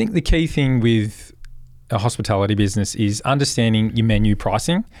 Yeah, I think the key thing with a hospitality business is understanding your menu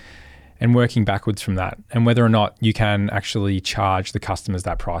pricing and working backwards from that, and whether or not you can actually charge the customers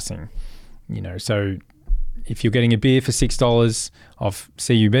that pricing. So if you're getting a beer for $6 off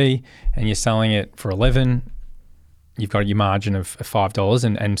CUB and you're selling it for $11, you've got your margin of $5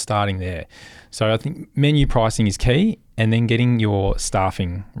 and starting there. So I think menu pricing is key, and then getting your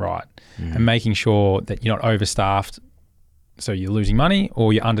staffing right and making sure that you're not overstaffed, so you're losing money,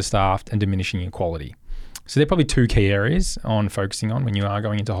 or you're understaffed and diminishing your quality. So they're probably two key areas on focusing on when you are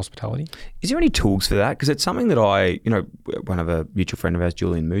going into hospitality. Is there any tools for that? Because it's something that one of a mutual friend of ours,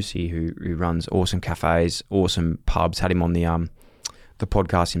 Julian Moosey, who runs awesome cafes, awesome pubs, had him on the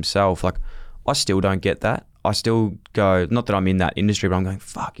podcast himself. Like, I still don't get that. I still go, not that I'm in that industry, but I'm going,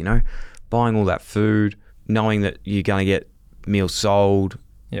 fuck, buying all that food, knowing that you're going to get meals sold,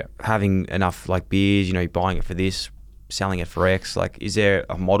 having enough like beers, buying it for this, selling it for X. Like, is there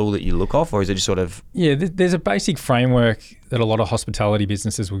a model that you look off, or is it just sort of... Yeah, there's a basic framework that a lot of hospitality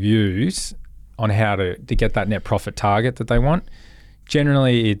businesses will use on how to get that net profit target that they want.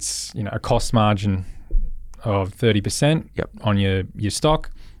 Generally, it's a cost margin of 30% on your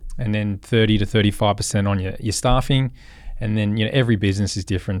stock, and then 30 to 35% on your staffing. And then every business is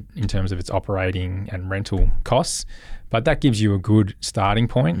different in terms of its operating and rental costs, but that gives you a good starting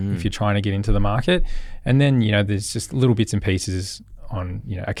point if you're trying to get into the market. And then there's just little bits and pieces on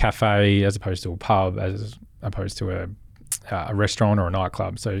a cafe as opposed to a pub, as opposed to a restaurant or a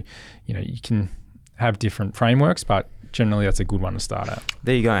nightclub. So you can have different frameworks, but generally that's a good one to start at.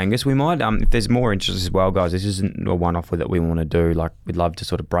 There you go, Angus. We might, if there's more interest as well, guys, this isn't a one-off that we want to do. Like, we'd love to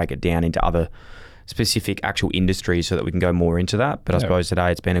sort of break it down into other specific actual industries so that we can go more into that. But I suppose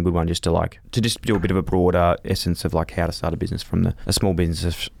today it's been a good one just to just do a bit of a broader essence of like how to start a business a small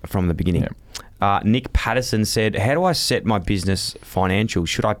business from the beginning. Nick Patterson said, how do I set my business financials?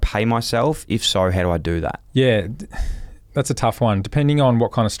 Should I pay myself? If so, how do I do that? Yeah, that's a tough one. Depending on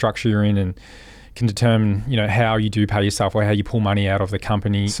what kind of structure you're in, and can determine, how you do pay yourself or how you pull money out of the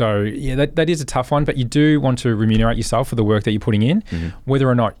company. So yeah, that is a tough one, but you do want to remunerate yourself for the work that you're putting in. Whether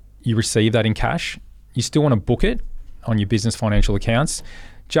or not you receive that in cash, you still want to book it on your business financial accounts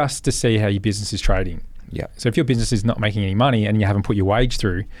just to see how your business is trading. Yeah. So if your business is not making any money and you haven't put your wage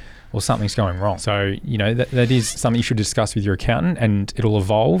through, well, something's going wrong. So, that is something you should discuss with your accountant, and it'll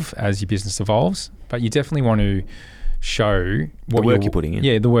evolve as your business evolves. But you definitely want to show what the work you're putting in.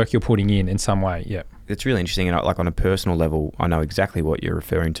 Yeah, the work you're putting in some way, yeah. it's really interesting. And like on a personal level, I know exactly what you're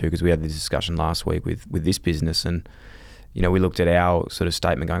referring to because we had this discussion last week with this business, and you know, we looked at our sort of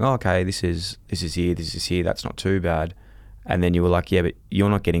statement going, oh, okay, this is here, that's not too bad. And then you were like, yeah, but you're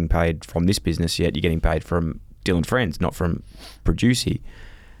not getting paid from this business yet. You're getting paid from Dylan Friends, not from Producy,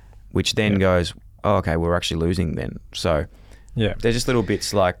 which then goes, oh, okay, we're actually losing then. So there's just little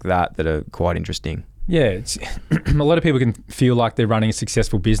bits like that are quite interesting. Yeah, it's a lot of people can feel like they're running a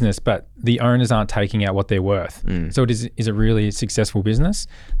successful business, but the owners aren't taking out what they're worth. So is it really a successful business?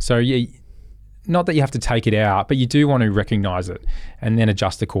 So yeah, not that you have to take it out, but you do want to recognise it and then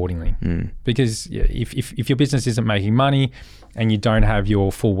adjust accordingly. Because if your business isn't making money and you don't have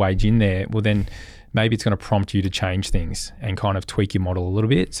your full wage in there, well then maybe it's going to prompt you to change things and kind of tweak your model a little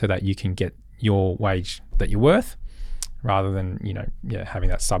bit so that you can get your wage that you're worth rather than, having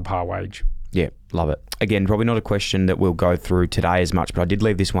that subpar wage. Yeah, love it. Again, probably not a question that we'll go through today as much, but I did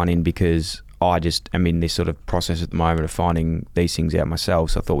leave this one in because I just am in this sort of process at the moment of finding these things out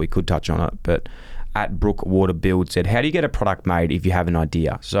myself, so I thought we could touch on it. But at Brookwater Build said, how do you get a product made if you have an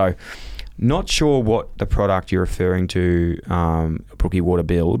idea? So not sure what the product you're referring to, Brookie Water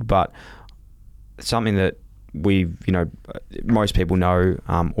Build, but something that most people know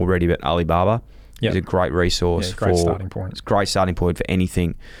already about Alibaba. It's a great resource. Great starting point. It's a great starting point for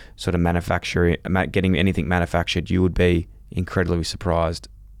anything sort of manufacturing, getting anything manufactured. You would be incredibly surprised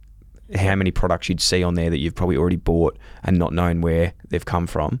how many products you'd see on there that you've probably already bought and not known where they've come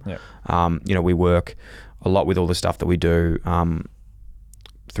from. We work a lot with all the stuff that we do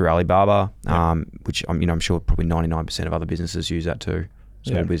through Alibaba, which I'm sure probably 99% of other businesses use that too.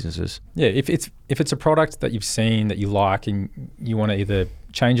 Small businesses. Yeah, if it's a product that you've seen that you like and you want to either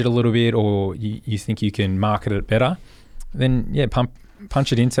change it a little bit or you think you can market it better, then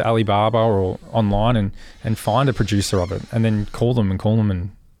punch it into Alibaba or online and find a producer of it, and then call them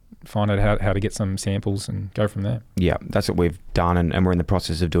and find out how to get some samples and go from there. Yeah, that's what we've done, and we're in the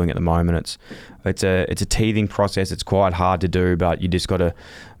process of doing it at the moment. It's a teething process. It's quite hard to do, but you just got to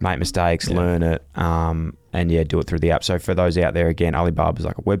make mistakes, learn it, and do it through the app. So for those out there, again, Alibaba's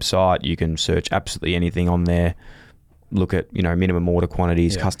like a website. You can search absolutely anything on there. Look at minimum order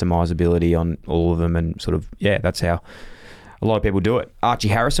quantities, customizability on all of them, and sort of that's how a lot of people do it. Archie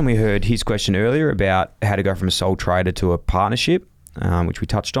Harrison, we heard his question earlier about how to go from a sole trader to a partnership, which we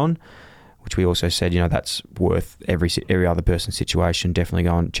touched on, which we also said, that's worth every other person's situation. Definitely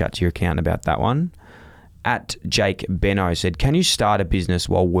go and chat to your accountant about that one. At Jake Benno said, can you start a business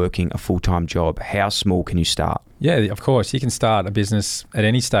while working a full-time job? How small can you start? Yeah, of course. You can start a business at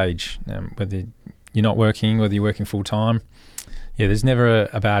any stage, whether you're not working, whether you're working full-time. Yeah, there's never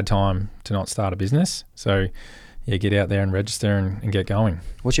a bad time to not start a business. So get out there and register and get going.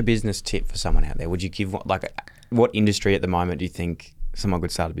 What's your business tip for someone out there? Would you give what industry at the moment do you think someone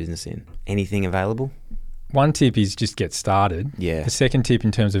could start a business in? Anything available? One tip is just get started. Yeah. The second tip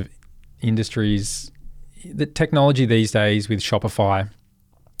in terms of industries, the technology these days with Shopify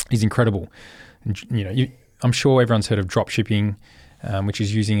is incredible. And, I'm sure everyone's heard of drop shipping, which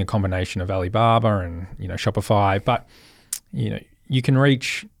is using a combination of Alibaba and Shopify, but you can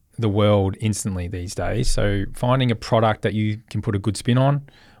reach the world instantly these days. So finding a product that you can put a good spin on,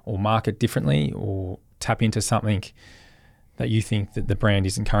 or market differently, or tap into something that you think that the brand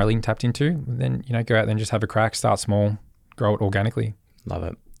isn't currently tapped into, then go out there and just have a crack, start small, grow it organically. Love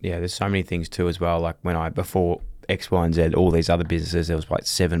it. Yeah, there's so many things too as well. Like before X, Y, and Z, all these other businesses, there was like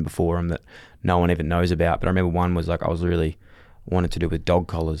 7 before them that no one even knows about. But I remember one was I was really wanted to do with dog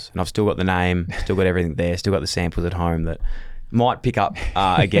collars, and I've still got the name, still got everything there, still got the samples at home that might pick up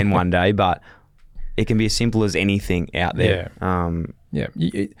again one day. But it can be as simple as anything out there.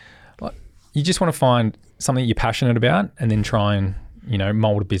 You just want to find something you're passionate about, and then try and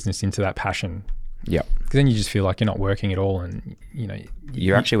mold a business into that passion. Yeah, because then you just feel like you're not working at all, and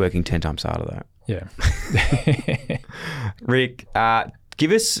you're actually working 10 times harder though. Yeah. Rick,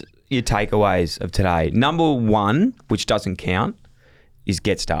 give us your takeaways of today. Number 1, which doesn't count, is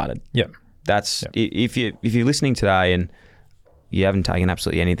get started. Yep. That's if you're listening today and you haven't taken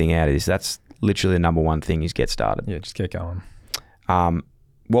absolutely anything out of this, that's literally the number 1 thing is get started. Yeah, just get going.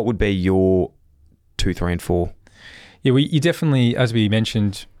 What would be your 2, 3, and 4? Yeah, you definitely, as we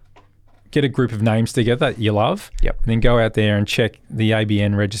mentioned, get a group of names together that you love. Yep. And then go out there and check the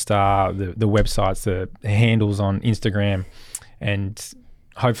ABN register, the websites, the handles on Instagram, and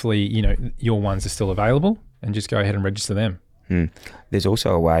hopefully, your ones are still available, and just go ahead and register them. There's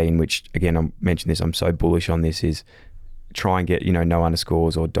also a way in which, again, I mentioned this, I'm so bullish on this, is try and get, no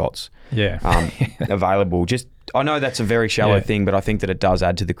underscores or dots available. Just I know that's a very shallow Yeah. thing, but I think that it does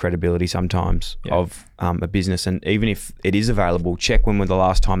add to the credibility sometimes of a business. And even if it is available, check when was the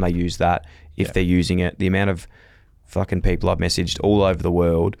last time they used that, if they're using it. The amount of fucking people I've messaged all over the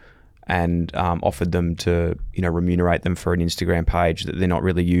world and offered them to, remunerate them for an Instagram page that they're not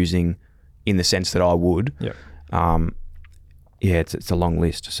really using in the sense that I would. It's a long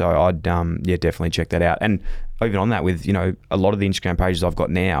list. So I'd definitely check that out. And even on that, with a lot of the Instagram pages I've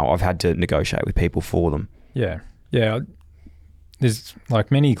got now, I've had to negotiate with people for them. Yeah. There's like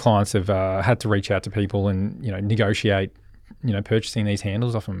many clients have had to reach out to people and negotiate purchasing these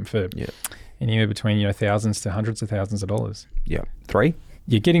handles off them for anywhere between thousands to hundreds of thousands of dollars. Yeah. 3.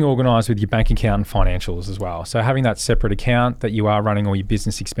 You're getting organised with your bank account and financials as well. So having that separate account that you are running all your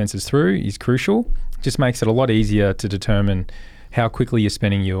business expenses through is crucial. Just makes it a lot easier to determine how quickly you're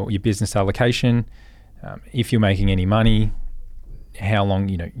spending your business allocation, if you're making any money, how long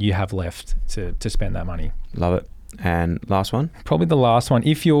you have left to spend that money. Love it. And last one? Probably the last one.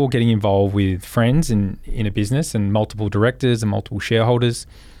 If you're getting involved with friends in a business and multiple directors and multiple shareholders,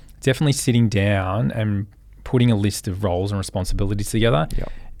 definitely sitting down and putting a list of roles and responsibilities together,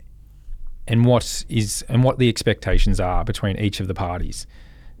 and what the expectations are between each of the parties.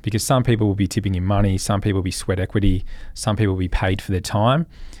 Because some people will be tipping in money, some people will be sweat equity, some people will be paid for their time.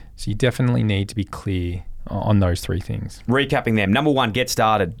 So you definitely need to be clear on those 3 things. Recapping them. Number 1, get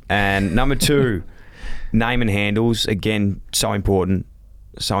started. And number 2, name and handles. Again, so important.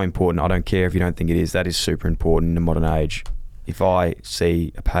 So important. I don't care if you don't think it is. That is super important in the modern age. If I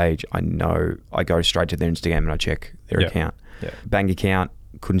see a page, I know I go straight to their Instagram and I check their account. Bank account,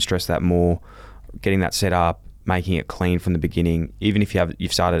 couldn't stress that more. Getting that set up, making it clean from the beginning. Even if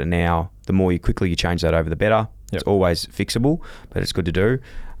you've started it now, the more quickly you change that over, the better. It's always fixable, but it's good to do.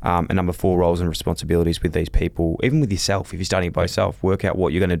 And number 4, roles and responsibilities with these people, even with yourself. If you're starting it by yourself, work out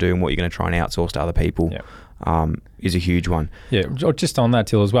what you're going to do and what you're going to try and outsource to other people. Is a huge one. Yeah, just on that,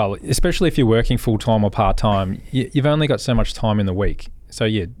 Till, as well, especially if you're working full-time or part-time, you've only got so much time in the week. So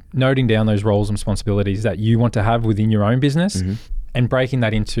noting down those roles and responsibilities that you want to have within your own business and breaking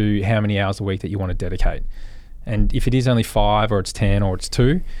that into how many hours a week that you want to dedicate. And if it is only 5 or it's 10 or it's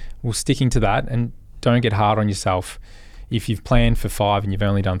 2, well, sticking to that, and don't get hard on yourself. If you've planned for 5 and you've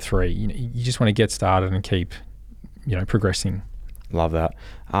only done 3, you just want to get started and keep, progressing. Love that.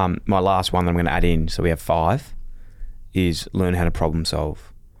 My last one that I'm going to add in, so we have 5, is learn how to problem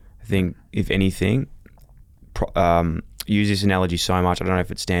solve. I think, if anything, use this analogy so much. I don't know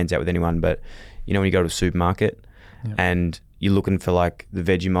if it stands out with anyone, but when you go to a supermarket and you're looking for like the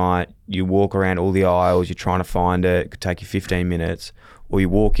Vegemite, you walk around all the aisles, you're trying to find it. It could take you 15 minutes. Or you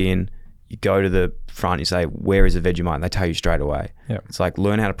walk in, you go to the front, you say, where is the Vegemite? And they tell you straight away. It's like,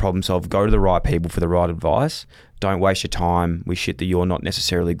 learn how to problem solve, go to the right people for the right advice. Don't waste your time with shit that you're not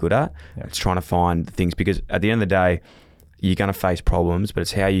necessarily good at. It's trying to find the things, because at the end of the day, you're going to face problems, but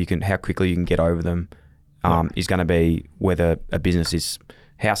it's how quickly you can get over them is going to be whether a business is,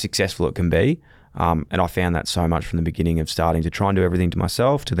 how successful it can be. And I found that so much from the beginning of starting to try and do everything to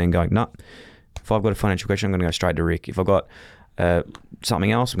myself, to then going, no, if I've got a financial question, I'm going to go straight to Rick. If I've got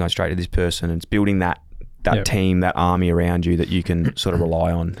something else, I'm going straight to this person. And it's building that team, that army around you that you can sort of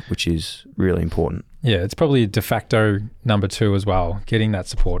rely on, which is really important. Yeah, it's probably de facto number 2 as well, getting that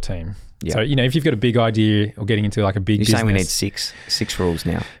support team. So, if you've got a big idea or getting into like a big business. You're saying we need six rules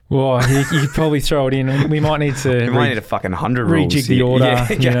now. Well, you could probably throw it in. We might need to... We might need a fucking 100 rules. Rejig the order,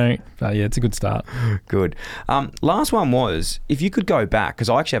 But it's a good start. Good. Last one was, if you could go back, because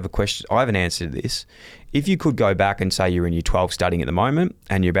I actually have a question, I haven't answered this. If you could go back and say you're in year 12 studying at the moment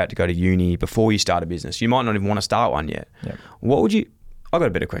and you're about to go to uni before you start a business, you might not even want to start one yet. What would you... I've got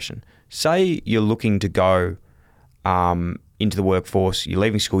a better question. Say you're looking to go into the workforce, you're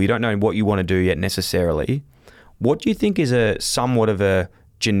leaving school, you don't know what you want to do yet necessarily. What do you think is a somewhat of a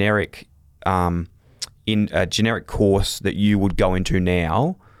generic course that you would go into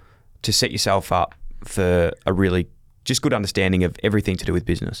now to set yourself up for a really just good understanding of everything to do with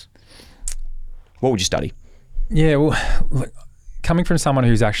business? What would you study? Yeah, well, look, coming from someone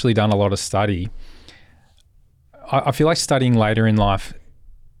who's actually done a lot of study, I feel like studying later in life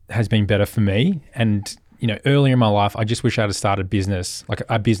has been better for me. And earlier in my life, I just wish I had started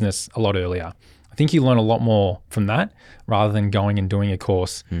a business a lot earlier. I think you learn a lot more from that rather than going and doing a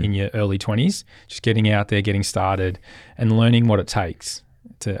course in your early 20s, just getting out there, getting started and learning what it takes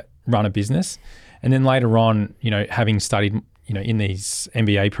to run a business. And then later on, having studied, in these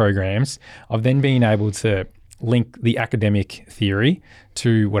MBA programs, I've then been able to link the academic theory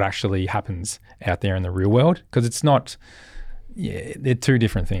to what actually happens out there in the real world, because it's not, they're 2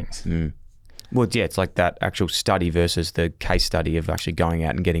 different things. Well, yeah, it's like that actual study versus the case study of actually going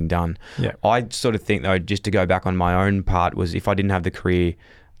out and getting done. Yeah. I sort of think, though, just to go back on my own part, was if I didn't have the career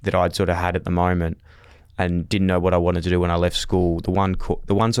that I'd sort of had at the moment and didn't know what I wanted to do when I left school, the one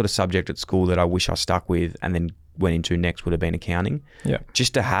sort of subject at school that I wish I stuck with and then went into next would have been accounting. Yeah.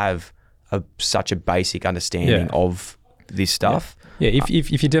 Just to have such a basic understanding of this stuff. Yeah, if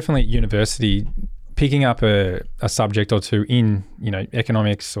you're definitely at university, picking up a subject or two in,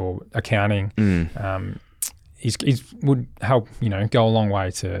 economics or accounting would help, go a long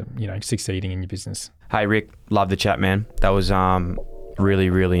way to, succeeding in your business. Hey, Rick, love the chat, man. That was really,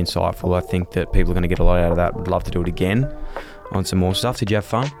 really insightful. I think that people are going to get a lot out of that. Would love to do it again on some more stuff. Did you have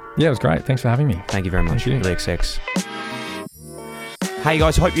fun? Yeah, it was great. Thanks for having me. Thank you very much. Thank you. Really XX. Hey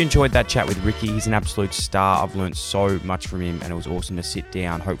guys, hope you enjoyed that chat with Ricky. He's an absolute star. I've learned so much from him and it was awesome to sit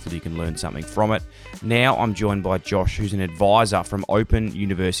down. Hopefully you can learn something from it. Now I'm joined by Josh, who's an advisor from Open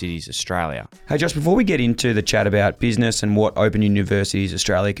Universities Australia. Hey Josh, before we get into the chat about business and what Open Universities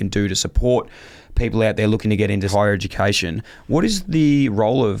Australia can do to support people out there looking to get into higher education, what is the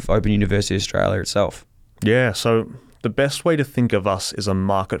role of Open University Australia itself? Yeah, so the best way to think of us is a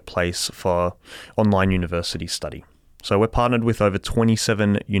marketplace for online university study. So we're partnered with over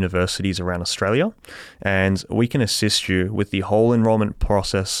 27 universities around Australia, and we can assist you with the whole enrolment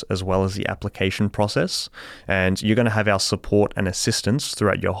process as well as the application process. And you're going to have our support and assistance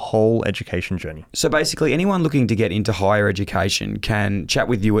throughout your whole education journey. So basically, anyone looking to get into higher education can chat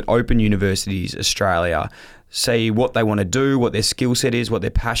with you at Open Universities Australia, see what they want to do, what their skill set is, what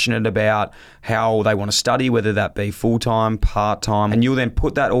they're passionate about, how they want to study, whether that be full-time, part-time, and you'll then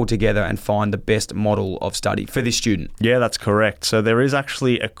put that all together and find the best model of study for this student. Yeah, that's correct. So there is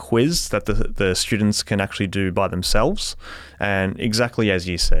actually a quiz that the students can actually do by themselves. And exactly as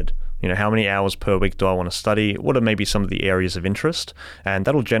you said, how many hours per week do I want to study? What are maybe some of the areas of interest? And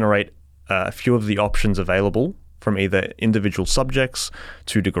that'll generate a few of the options available from either individual subjects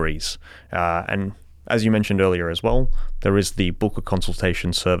to degrees. And as you mentioned earlier as well, there is the book a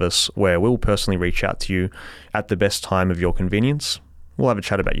consultation service where we'll personally reach out to you at the best time of your convenience. We'll have a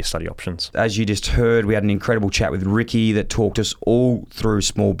chat about your study options. As you just heard, we had an incredible chat with Ricky that talked us all through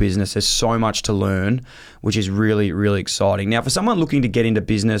small business. There's so much to learn, which is really, really exciting. Now, for someone looking to get into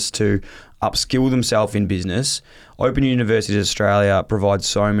business, to upskill themselves in business, Open Universities Australia provides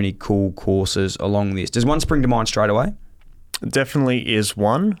so many cool courses along this. Does one spring to mind straight away? Definitely is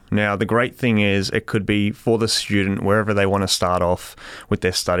one. Now, the great thing is it could be for the student wherever they want to start off with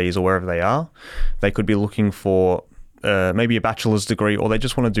their studies or wherever they are. They could be looking for maybe a bachelor's degree, or they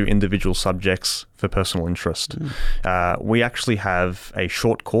just want to do individual subjects for personal interest. We actually have a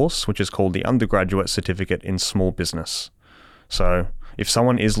short course which is called the Undergraduate Certificate in Small Business. So if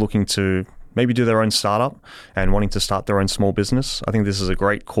someone is looking to maybe do their own startup and wanting to start their own small business, I think this is a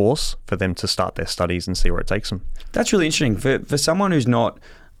great course for them to start their studies and see where it takes them. That's really interesting. For someone who's not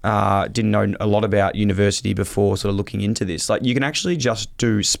didn't know a lot about university before sort of looking into this, like you can actually just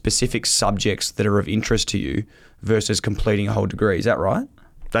do specific subjects that are of interest to you versus completing a whole degree. Is that right?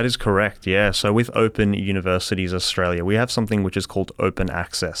 That is correct, yeah. So with Open Universities Australia, we have something which is called Open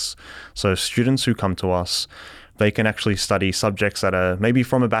Access. So students who come to us, they can actually study subjects that are maybe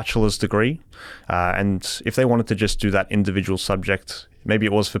from a bachelor's degree. And if they wanted to just do that individual subject, maybe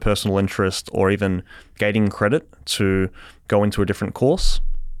it was for personal interest or even gaining credit to go into a different course,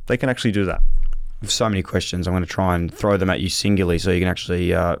 they can actually do that. With so many questions, I'm going to try and throw them at you singularly so you can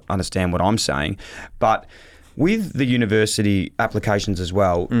actually understand what I'm saying. But with the university applications as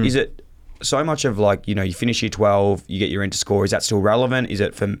well, is it so much of like, you finish year 12, you get your enter score, is that still relevant? Is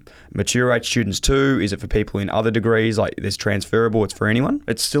it for mature age students too? Is it for people in other degrees? Like there's transferable, it's for anyone?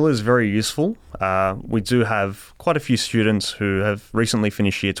 It still is very useful. We do have quite a few students who have recently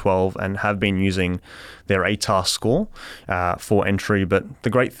finished year 12 and have been using their ATAR score for entry. But the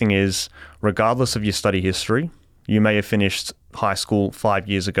great thing is, regardless of your study history, you may have finished high school 5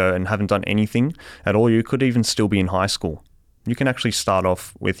 years ago and haven't done anything at all. You could even still be in high school. You can actually start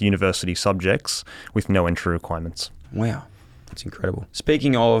off with university subjects with no entry requirements. Wow, that's incredible.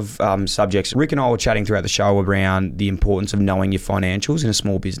 Speaking of subjects, Rick and I were chatting throughout the show around the importance of knowing your financials in a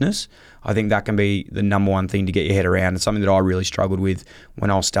small business. I think that can be the number one thing to get your head around. It's something that I really struggled with when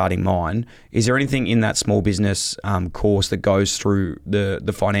I was starting mine. Is there anything in that small business course that goes through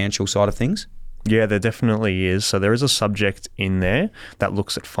the financial side of things? Yeah, there definitely is. So there is a subject in there that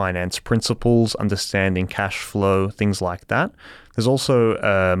looks at finance principles, understanding cash flow, things like that. There's also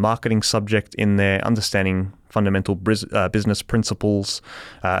a marketing subject in there, understanding fundamental business principles,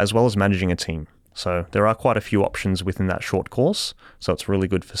 as well as managing a team. So there are quite a few options within that short course. So it's really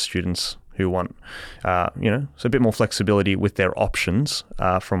good for students who want, so a bit more flexibility with their options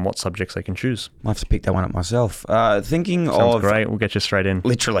from what subjects they can choose. I'll have to pick that one up myself. Sounds great. We'll get you straight in.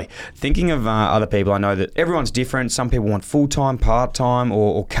 Literally. Thinking of other people, I know that everyone's different. Some people want full-time, part-time,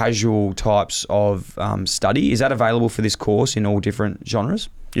 or casual types of study. Is that available for this course in all different genres?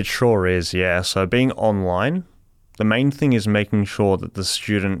 It sure is, yeah. So being online, the main thing is making sure that the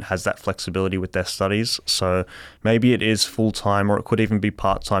student has that flexibility with their studies. So maybe it is full-time, or it could even be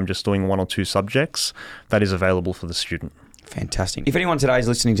part-time, just doing 1 or 2 subjects. That is available for the student. Fantastic. If anyone today is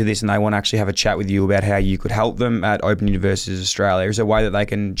listening to this and they want to actually have a chat with you about how you could help them at Open Universities Australia, is there a way that they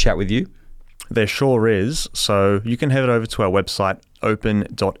can chat with you? There sure is. So you can head over to our website,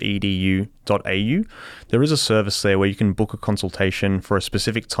 open.edu.au. There is a service there where you can book a consultation for a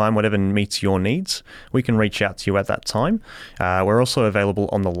specific time, whatever meets your needs. We can reach out to you at that time. We're also available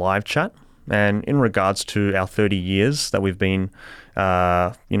on the live chat. And in regards to our 30 years that we've been,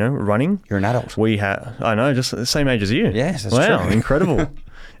 running. You're an adult. I know, just the same age as you. Yes, that's true. Wow, Incredible.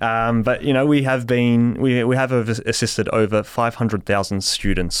 But we have assisted over 500,000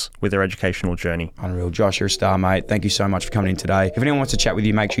 students with their educational journey. Unreal. Josh, you're a star, mate. Thank you so much for coming in today. If anyone wants to chat with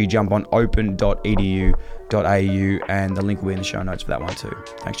you, make sure you jump on open.edu.au and the link will be in the show notes for that one too.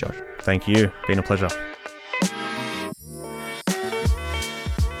 Thanks, Josh. Thank you. Been a pleasure.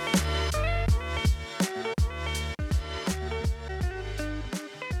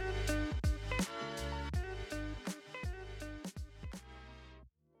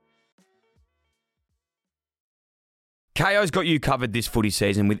 KO's got you covered this footy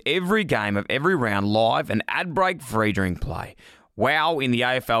season with every game of every round live and ad break free during play. Wow, in the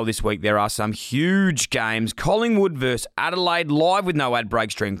AFL this week there are some huge games. Collingwood versus Adelaide live with no ad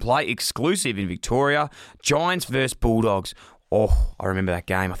breaks during play, exclusive in Victoria. Giants versus Bulldogs. Oh, I remember that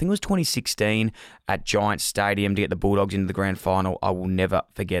game. I think it was 2016 at Giants Stadium to get the Bulldogs into the grand final. I will never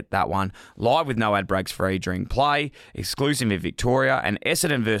forget that one. Live with no ad breaks free during play, exclusive in Victoria. And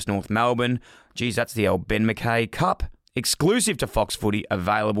Essendon versus North Melbourne. Geez, that's the old Ben McKay Cup. Exclusive to Fox Footy,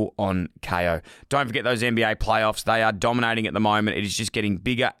 available on KO. Don't forget those NBA playoffs. They are dominating at the moment. It is just getting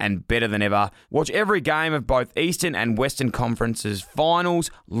bigger and better than ever. Watch every game of both Eastern and Western Conferences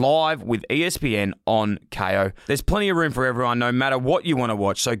finals live with ESPN on KO. There's plenty of room for everyone, no matter what you want to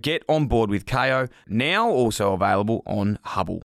watch. So get on board with KO, now also available on Hubble.